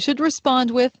milk, you should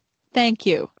respond with, "Thank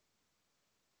you."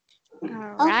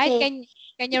 All right. Okay.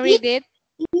 Can you read it?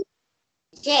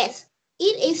 Yes.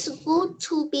 It is good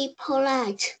to be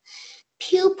polite.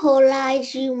 People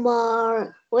like you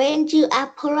more when you are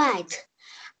polite.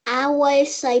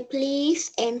 Always say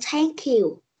please and thank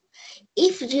you.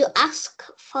 If you ask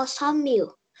for some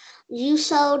milk, you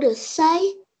should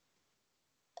say,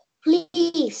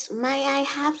 "Please, may I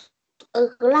have a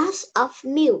glass of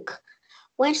milk?"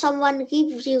 When someone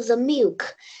gives you the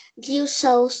milk, you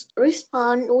should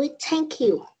respond with thank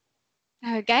you.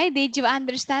 Okay. Did you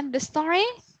understand the story?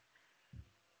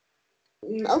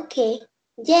 Okay.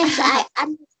 Yes, I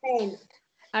understand.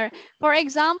 All right. For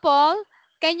example,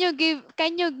 can you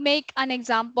make an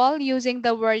example using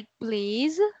the word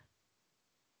please?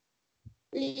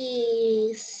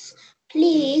 Please,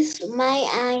 may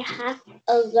I have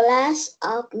a glass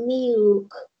of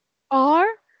milk? Or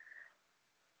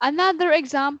another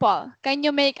example. Can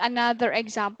you make another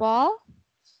example?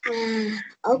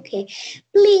 Okay.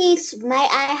 Please, may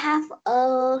I have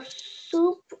a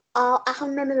soup or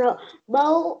no,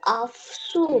 bowl of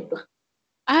soup?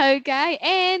 Okay.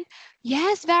 And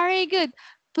yes, very good.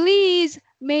 Please,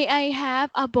 may I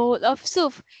have a bowl of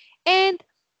soup? And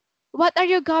what are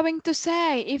you going to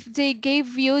say if they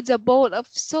gave you the bowl of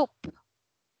soup?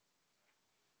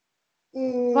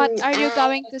 What are you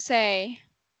going to say?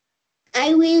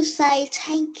 I will say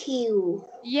thank you.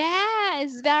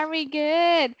 Yes, very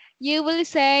good. You will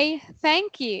say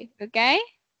thank you, okay?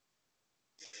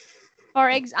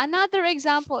 Another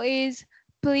example is,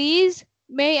 please,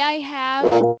 may I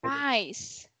have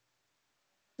rice?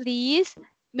 Please,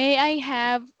 may I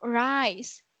have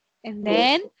rice? And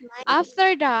then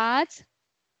after that,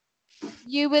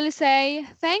 you will say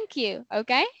thank you,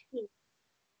 okay?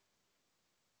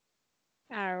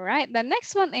 All right, the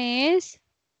next one is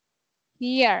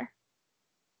here.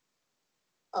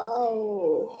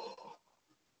 Oh.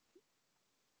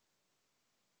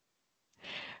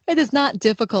 It is not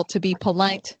difficult to be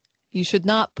polite. You should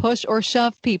not push or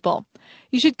shove people.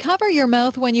 You should cover your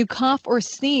mouth when you cough or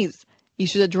sneeze. You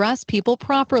should address people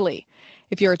properly.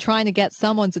 If you are trying to get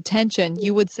someone's attention,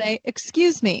 you would say,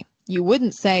 "Excuse me." You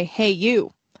wouldn't say, "Hey,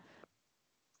 you."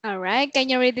 All right, can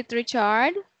you read it,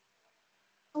 Richard?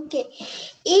 Okay.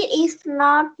 It is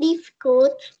not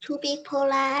difficult to be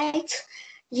polite.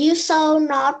 You shall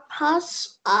not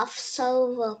pass off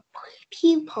over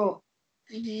people.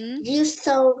 Mm-hmm. You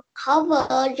shall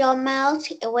cover your mouth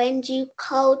when you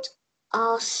cough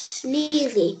or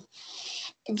sneeze.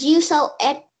 You shall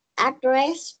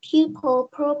address people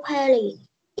properly.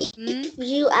 Mm-hmm. If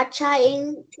you are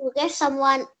trying to get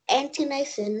someone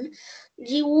attention,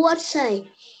 you would say,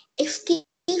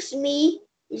 "Excuse me."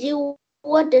 You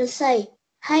wouldn't say,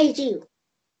 "Hey, you."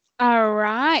 All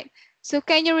right. So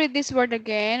can you read this word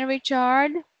again,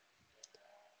 Richard?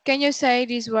 Can you say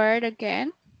this word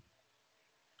again?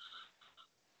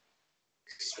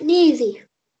 Sneezy.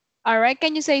 All right.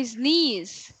 Can you say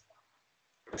sneeze?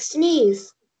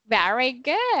 Sneeze. Very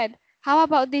good. How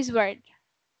about this word?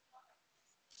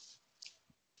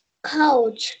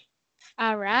 Couch.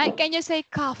 All right. Can you say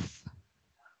cough?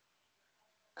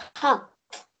 Cup.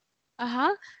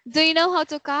 Uh-huh. Do you know how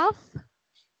to cough?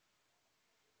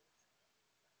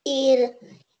 It.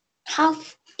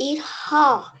 Tough. It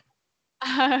hard.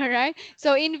 All right.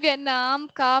 So in Vietnam,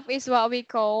 cough is what we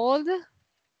called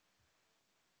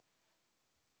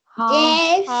ho,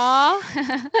 Yes. ha.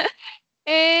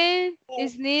 And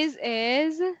sneeze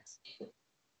is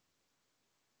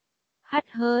hắt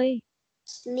hơi,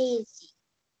 Sneeze.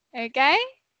 okay.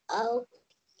 Oh,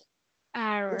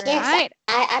 All yes, right.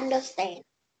 I understand.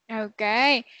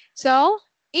 Okay. So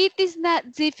it is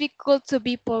not difficult to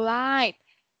be polite.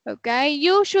 Okay.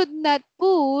 You should not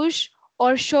push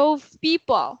or shove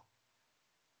people.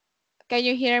 Can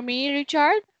you hear me,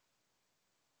 Richard?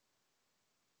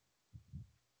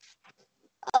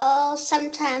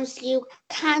 Sometimes you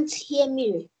can't hear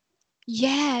me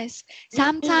Yes.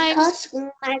 Sometimes, because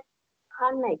my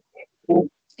connect.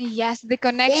 yes, the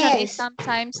connection is Yes.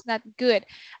 sometimes not good.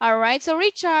 All right. So,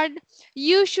 Richard,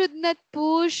 you should not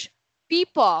push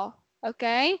people.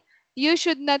 Okay. You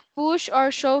should not push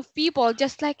or shove people,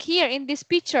 just like here in this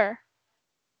picture.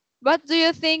 What do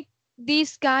you think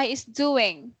this guy is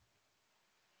doing?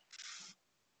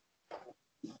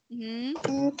 Hmm.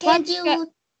 What Can ca-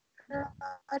 you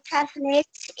translate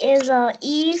is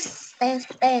east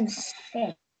dance?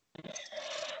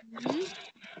 mhm.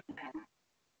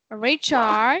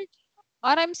 Richard,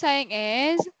 what I'm saying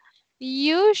is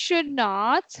you should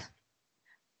not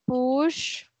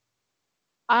push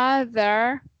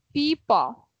other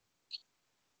people.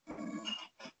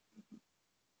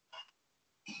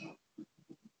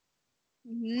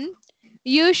 Mhm.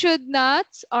 You should not,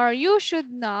 or you should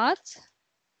not,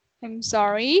 I'm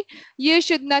sorry, you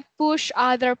should not push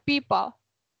other people.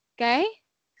 Okay?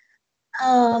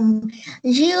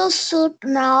 You should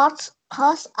not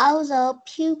push other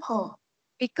people.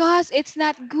 Because it's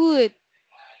not good.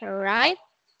 All right?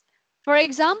 For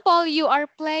example, you are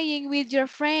playing with your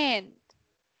friend.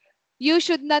 You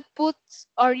should not put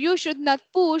or you should not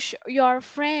push your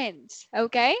friends.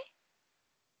 Okay?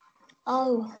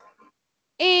 Oh,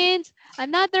 And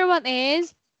another one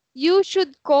is you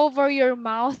should cover your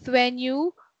mouth when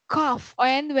you cough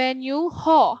and when you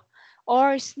haw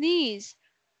or sneeze.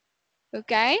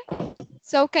 Okay?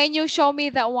 So can you show me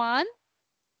that one?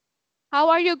 How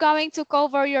are you going to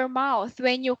cover your mouth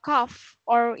when you cough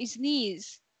or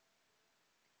sneeze?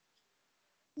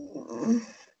 mm,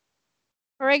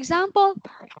 For example,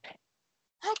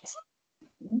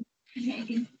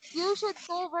 you should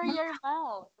cover your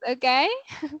mouth. Okay?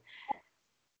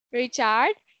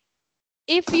 Richard,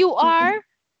 if you are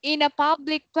in a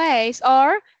public place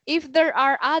or if there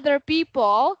are other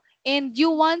people and you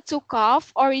want to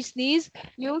cough or sneeze,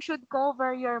 you should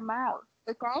cover your mouth.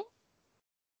 Okay?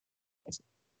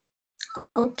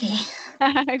 okay.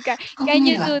 Okay. Can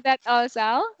you do that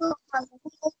also?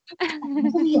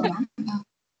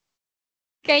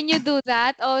 Can you do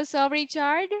that also,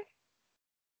 Richard?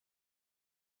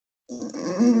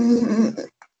 Mm,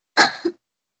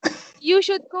 You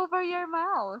should cover your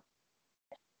mouth.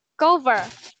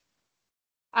 Cover.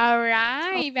 All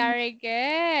right, very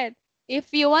good.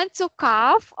 If you want to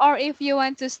cough or if you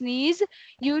want to sneeze,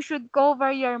 you should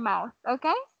cover your mouth,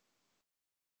 okay?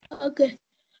 Okay.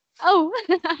 Oh,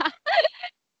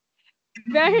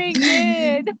 very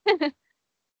good.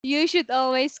 You should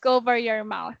always cover your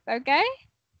mouth, okay?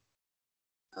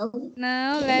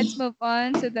 Now let's Okay. move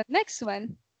on to the next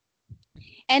one.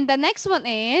 And the next one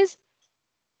is,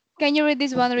 can you read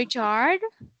this one, Richard?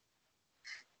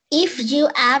 If you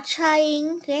are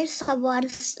trying to get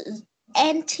someone's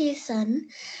attention,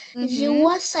 you Mm-hmm.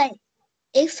 would say,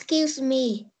 "Excuse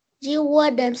me." You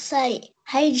wouldn't say,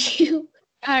 "Hey, you."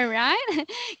 All right.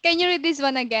 Can you read this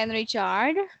one again,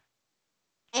 Richard?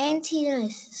 Attention.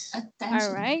 All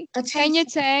Attention. right. Can you Attention.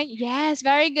 say, yes,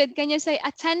 very good. Can you say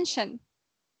attention?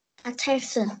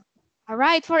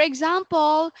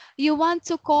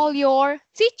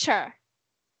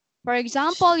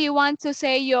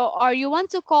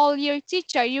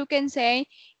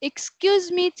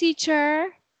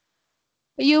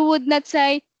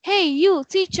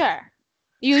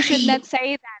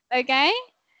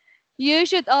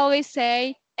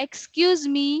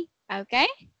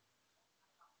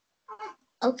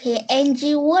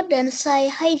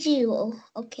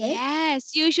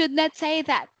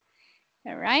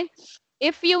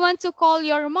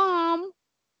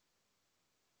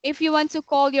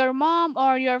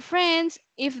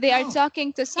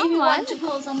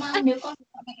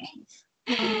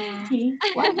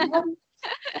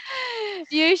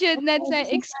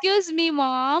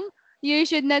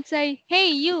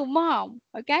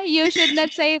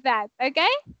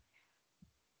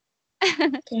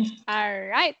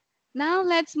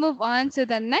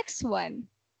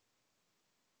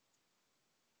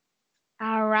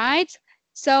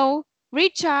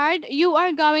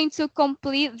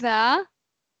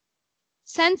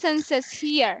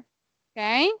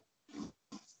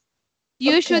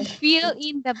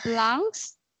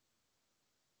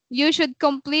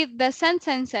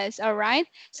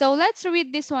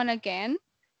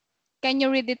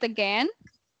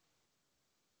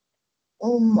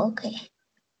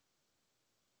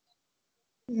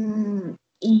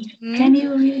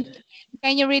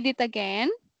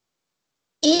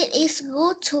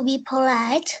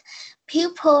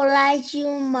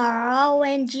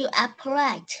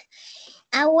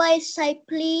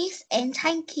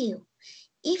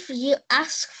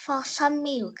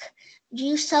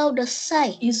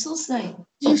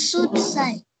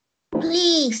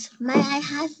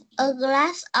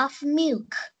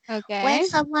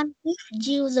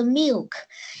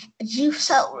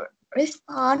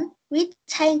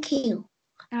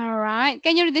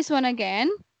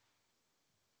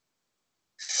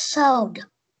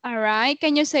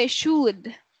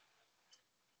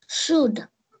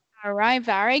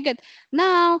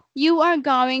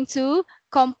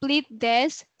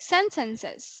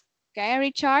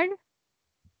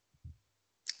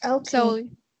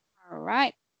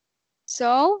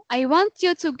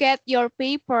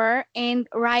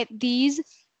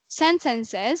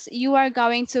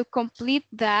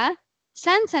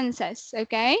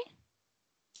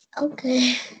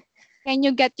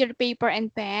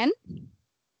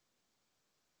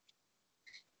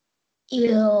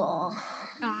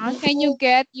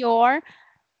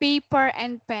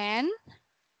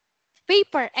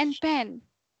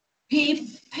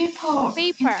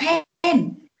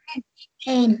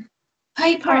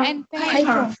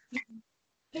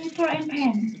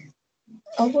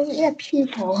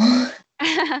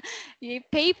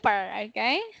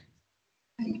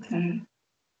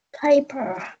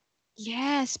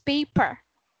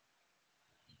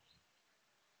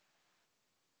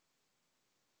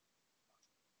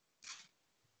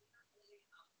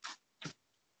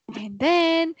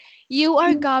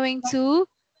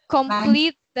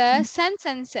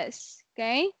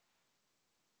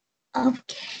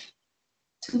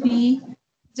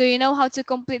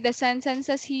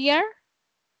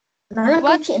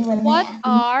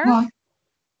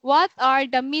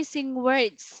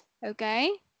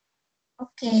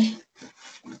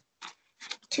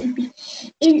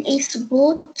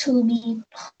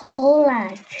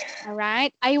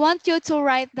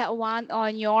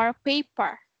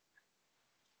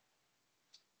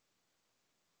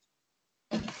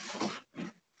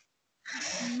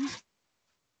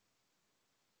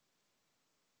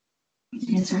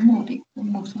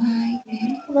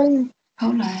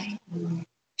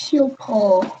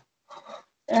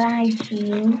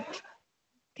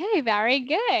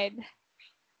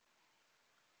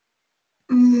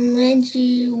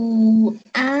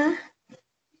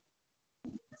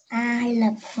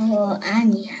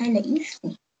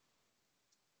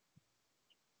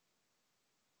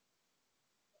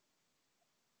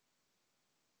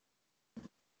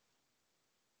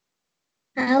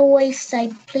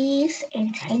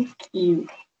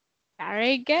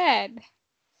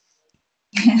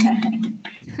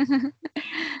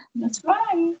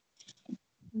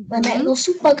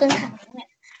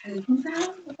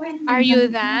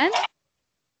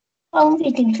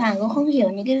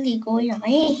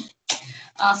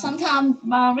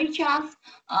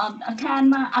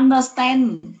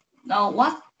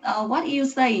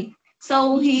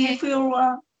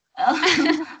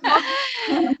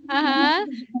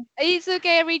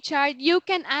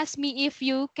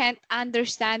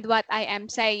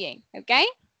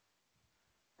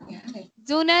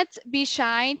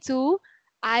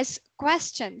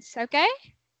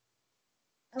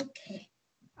 Okay.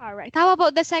 All right. How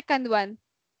about the second one?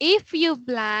 If you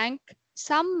blank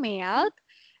some milk,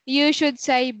 you should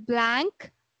say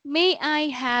blank, may I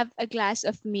have a glass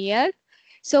of milk?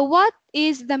 So what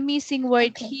is the missing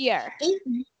word Okay. here? If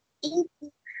you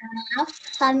have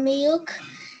some milk,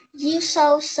 you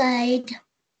shall say,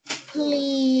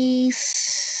 please.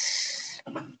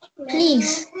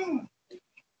 Please.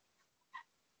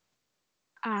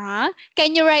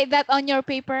 Can you write that on your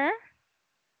paper?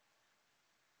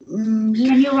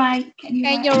 Can you write?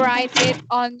 Can you write it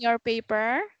on your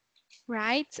paper?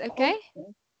 Right, okay?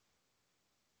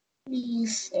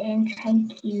 Please and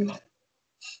thank you.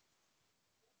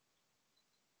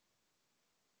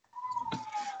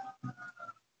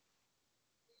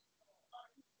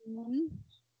 Mhm.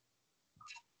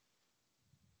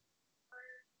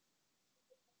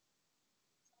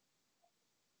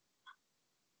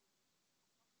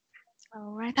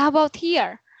 All right, how about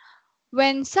here?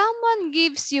 When someone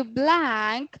gives you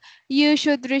blank, you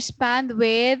should respond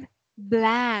with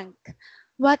blank.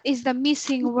 What is the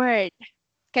missing word?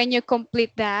 Can you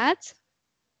complete that?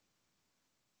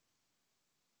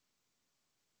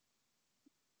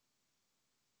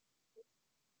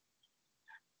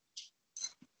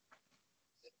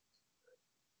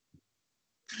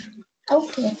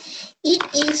 Okay. It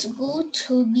is good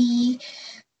to be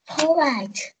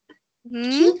polite.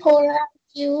 Hmm? People like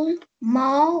you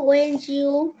more when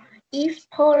you is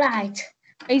polite.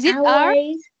 Is it R,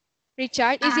 Always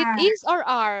Richard? Is it are. is or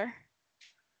R?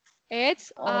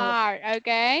 It's Oh, R,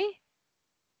 okay?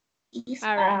 is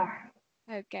All right, are.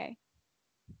 okay.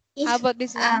 How Is about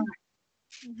this are. one?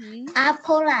 Mhm. Are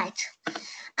polite.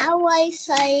 Always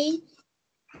say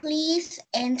please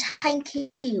and thank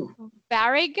you.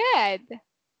 Very good.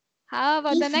 How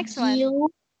about the If next one? you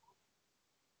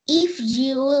if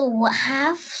you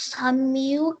have some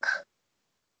milk,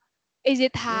 Is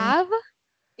it have?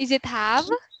 Is it have?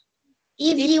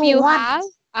 if If you you want, have,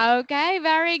 okay,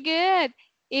 very good.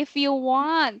 If you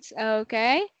want,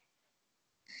 okay.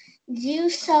 you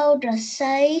should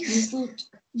say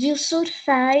you should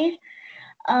say,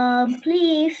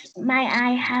 please may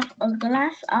I have a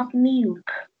glass of milk.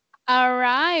 All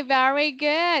right, very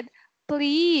good.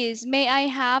 Please, may I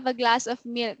have a glass of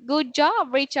milk? Good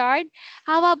job, Richard.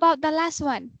 How about the last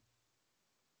one?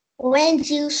 When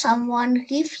you someone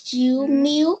gives you Hmm?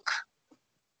 milk,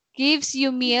 Gives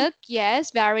you milk?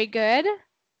 Yes, very good.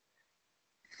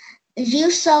 you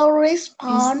should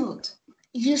respond.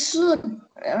 You should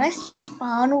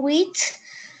respond with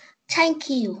thank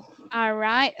you. All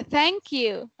right, thank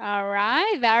you. All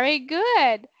right, very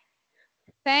good.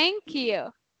 Thank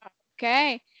you.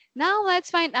 Okay, now let's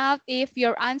find out if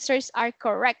your answers are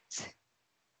correct.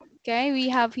 Okay, we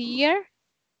have here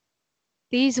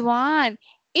this one.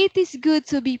 It is good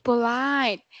to be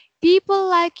polite. People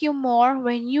like you more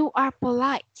when you are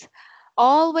polite.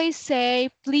 Always say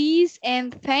please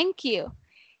and thank you.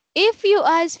 If you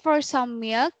ask for some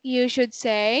milk, you should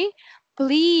say,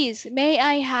 please, may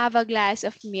I have a glass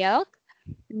of milk?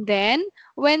 Then,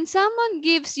 when someone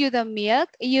gives you the milk,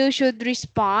 you should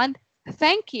respond,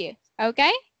 thank you.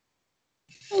 Okay?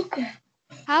 Okay.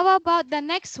 How about the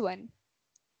next one?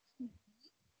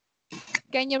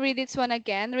 Can you read this one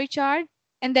again, Richard?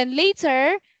 And then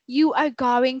later, you are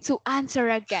going to answer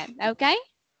again. Okay?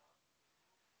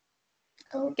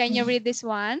 Can you Okay. read this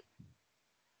one?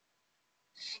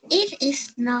 It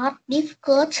is not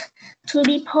difficult to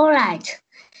be polite.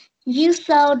 You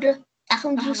should,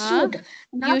 you Uh-huh. should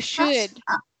not You push. should.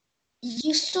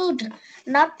 You should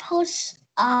not push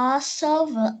or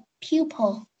serve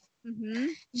people. Mm-hmm.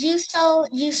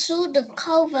 You should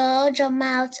cover your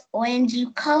mouth when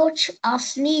you coach or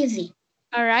sneeze.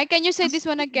 All right. Can you say this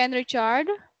one again, Richard?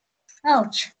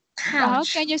 Couch,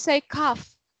 couch, Can you say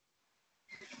cough?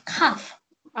 cough,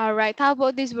 All right. How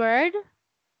about this word?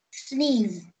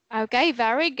 sneeze. Okay,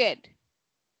 very good.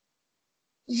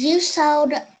 You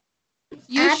should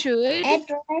You should.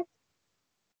 address.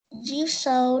 You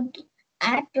should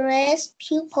address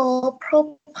people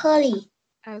properly.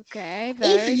 Okay,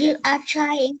 If very you good. are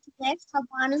trying to get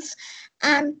someone's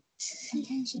an-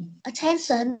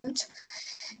 attention,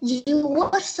 you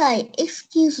would say,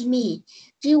 excuse me.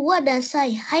 You wouldn't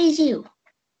say, hey you.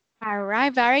 All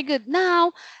right, very good.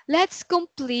 Now, let's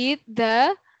complete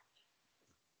the,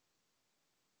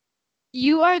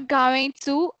 you are going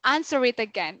to answer it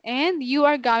again and you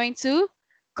are going to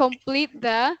complete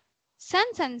the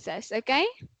sentences, okay?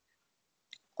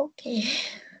 Okay.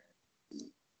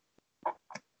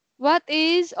 What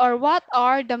is or what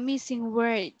are the missing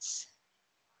words?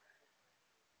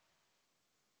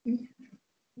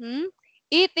 Hmm?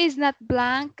 It is not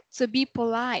blank to be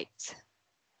polite.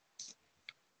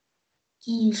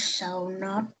 You shall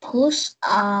not push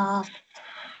off.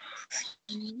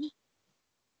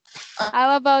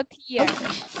 How about here?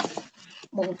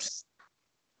 Moves.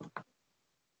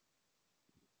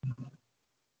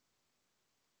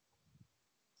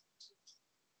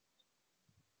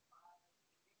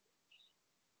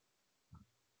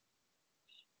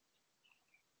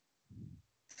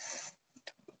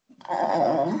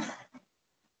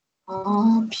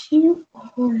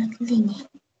 People living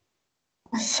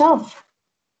myself.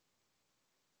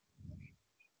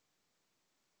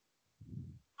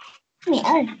 Mẹ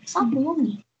ơi, sắp đúng không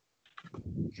nhỉ?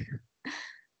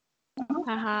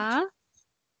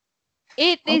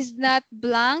 It is not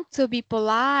blank to be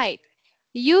polite.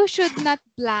 You should not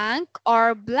blank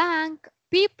or blank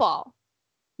people.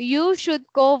 You should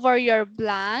cover your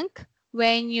blank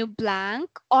when you blank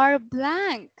or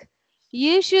blank.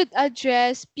 You should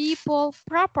address people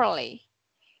properly.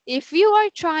 If you are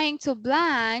trying to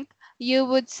blank, you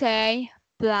would say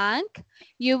blank.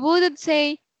 You wouldn't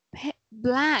say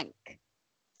blank.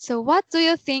 So what do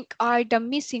you think are the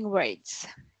missing words?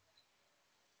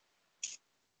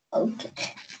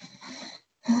 Okay.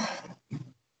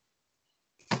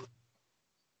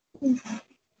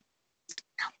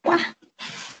 Quá.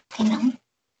 Thì nóng.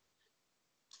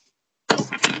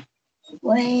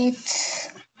 Wait.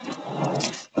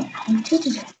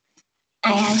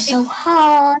 I am so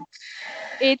hot.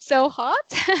 It's so hot.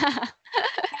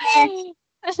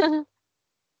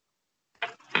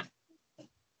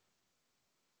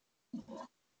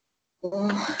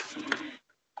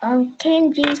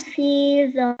 Can you see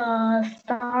the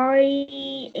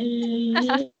story?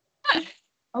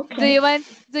 Okay.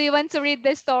 Do you want to read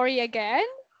the story again?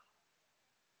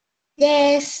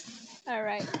 Yes. All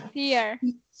right. Here.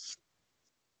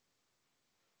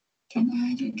 Can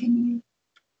I?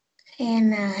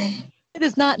 Can I? It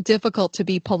is not difficult to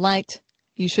be polite.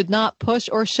 You should not push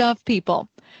or shove people.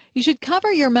 You should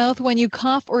cover your mouth when you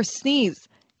cough or sneeze.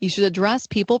 You should address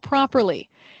people properly.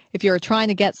 If you're trying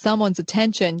to get someone's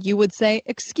attention, you would say,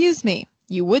 "Excuse me."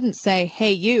 You wouldn't say,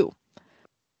 "Hey, you."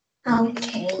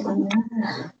 Okay.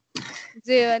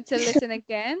 Do you want to listen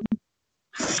again?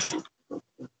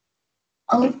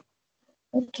 Oh,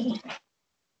 okay.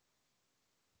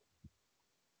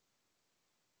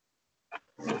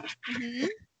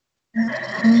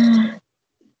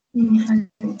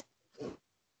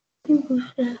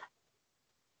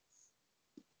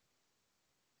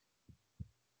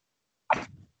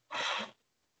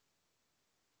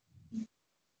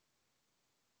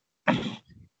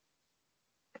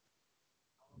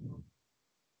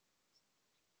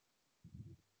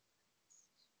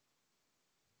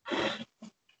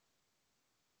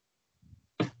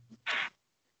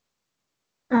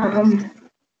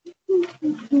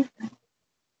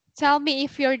 Tell me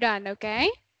if you're done,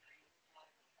 okay?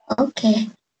 Okay.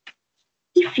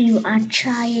 If you are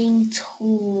trying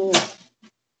to...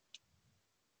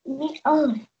 Mẹ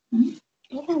ơi,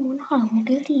 nếu mà muốn hỏi một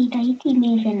cái gì đấy thì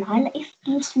mình phải nói là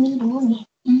excuse me đúng không nhỉ?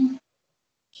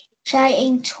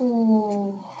 Trying to...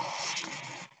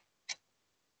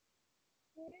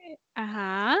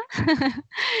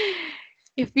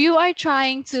 If you are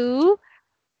trying to...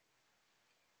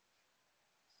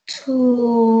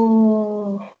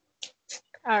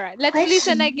 All right, let's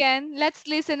listen again. Let's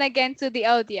listen again to the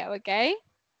audio, okay?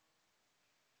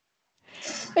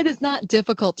 It is not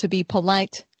difficult to be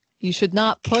polite. You should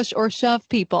not push or shove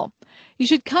people. You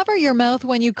should cover your mouth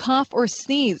when you cough or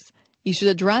sneeze. You should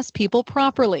address people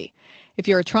properly. If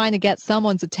you're trying to get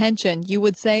someone's attention, you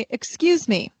would say, "Excuse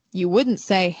me." You wouldn't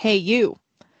say, "Hey, you."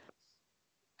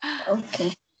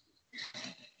 Okay.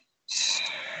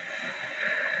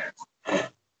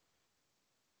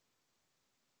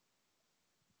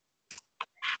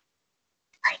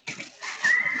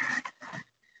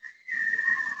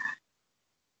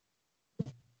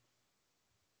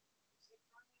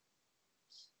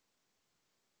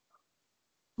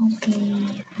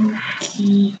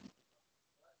 Okay.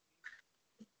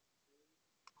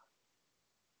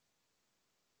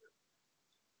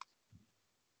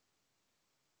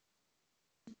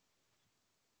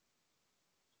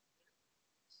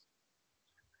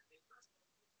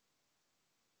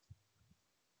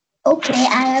 Okay,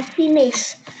 I have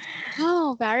finished.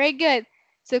 Oh, very good.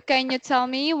 So can you tell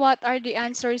me what are the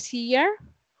answers here?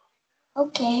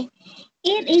 Okay.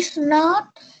 It is not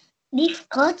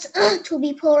difficult to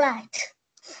be polite.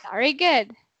 Very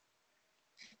good.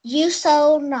 You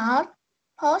shall not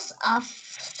push off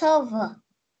server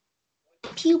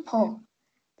people.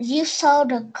 You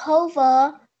should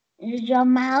cover your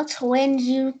mouth when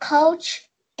you coach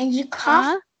and you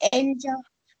cough and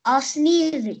or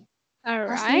sneeze. All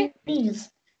right. Sneeze.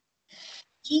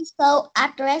 So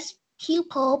address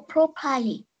people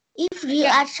properly. If you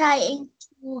Get- are trying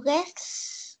to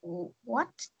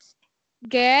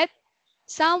Get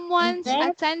someone's Get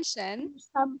attention.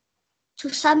 to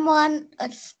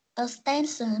someone's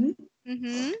attention,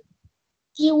 Mm-hmm.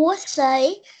 you would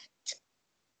say,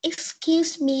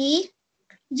 "Excuse me."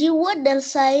 You wouldn't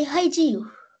say, "Hey,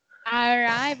 you." All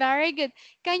right, very good.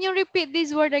 Can you repeat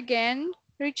this word again,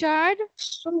 Richard?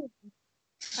 Should.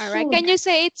 All right, can you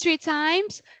say it 3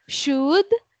 times? Should,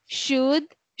 should,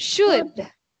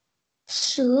 should.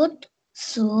 Should.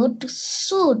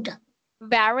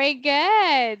 Very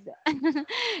good.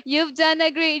 You've done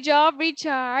a great job,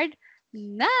 Richard.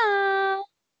 Now,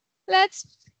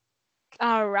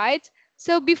 all right.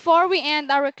 So before we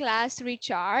end our class,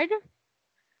 Richard,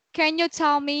 can you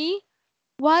tell me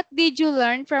what did you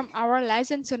learn from our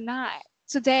lesson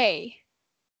today?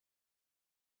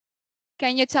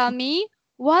 Can you tell me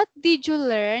what did you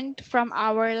learn from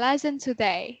our lesson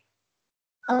today?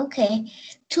 Okay.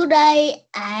 Today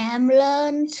I am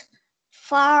learned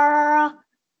for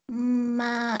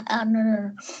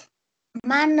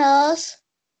manners,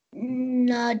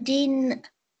 nothing,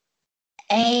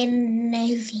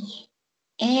 anything,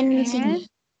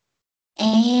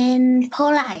 and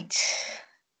polite.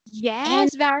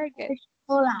 Yes, very good.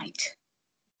 Polite.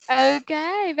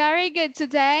 Okay, very good.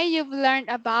 Today you've learned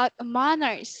about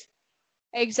manners.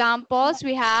 Examples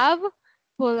we have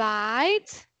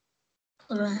polite,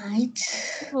 Polite.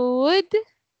 food,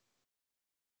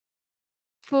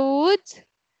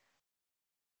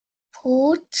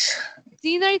 Put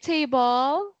dinner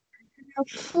table,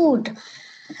 food.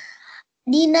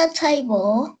 Dinner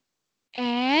table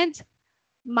and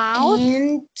mouth.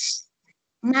 and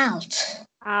mouth.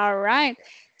 All right.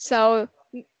 So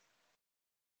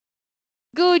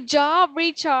good job,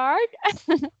 Richard.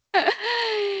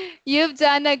 You've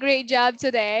done a great job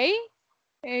today.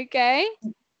 Okay.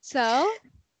 So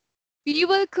we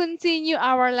will continue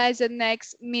our lesson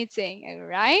next meeting. All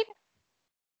right.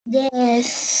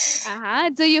 Yes.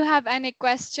 Do you have any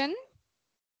question?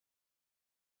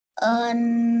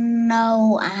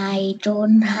 No, I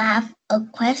don't have a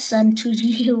question to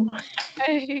you.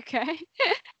 Okay.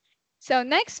 So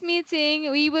next meeting,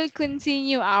 we will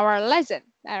continue our lesson.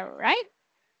 All right.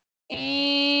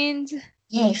 And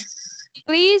Yes.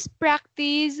 please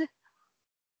practice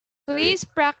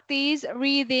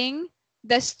reading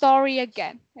the story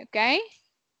again. Okay.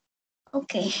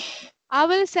 Okay. I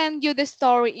will send you the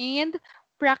story and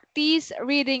practice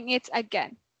reading it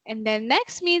again. And then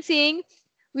next meeting,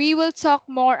 we will talk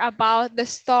more about the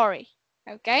story.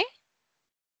 Okay.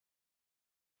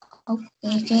 Okay.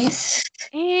 Yes.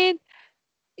 And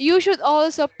you should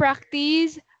also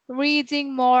practice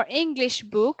reading more English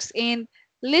books and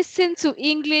listen to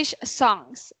English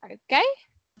songs. Okay?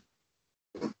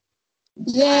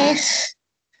 Yes.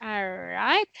 All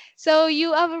right. So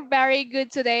you are very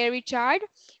good today, Richard.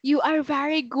 You are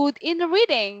very good in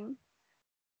reading.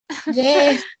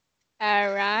 Yes.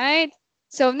 All right.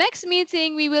 So next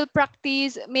meeting, we will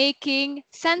practice making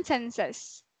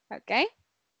sentences. Okay?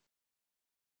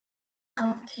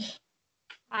 Okay.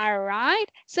 All right.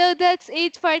 So that's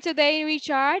it for today,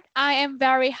 Richard. I am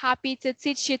very happy to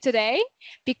teach you today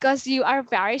because you are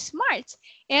very smart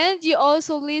and you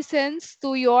also listen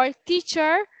to your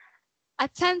teacher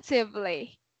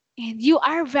attentively. And you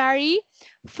are very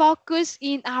focused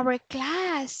in our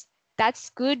class. That's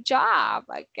good job.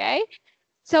 Okay.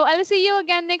 So I'll see you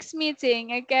again next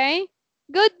meeting. Okay.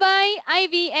 Goodbye,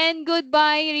 Ivy, and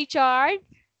goodbye, Richard.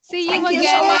 See you Thank you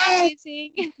again so next much.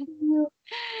 meeting.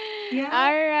 Yeah.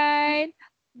 All right.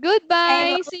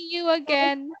 Goodbye. See you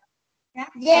again. Yeah.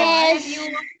 Yes.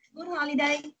 Have you good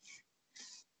holiday.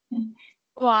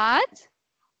 What?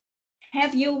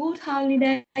 Have you good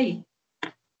holiday.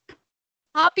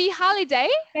 Happy holiday?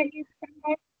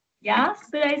 Yeah.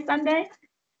 Today Sunday.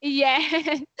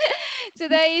 Yes.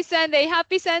 Today is Sunday.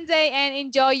 Happy Sunday and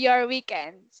enjoy your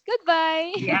weekends.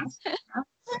 Goodbye. Yeah.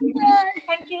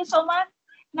 Thank you so much.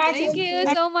 Nice Thank to you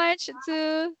meet so much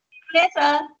too. you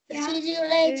later. See you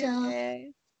later. Yeah.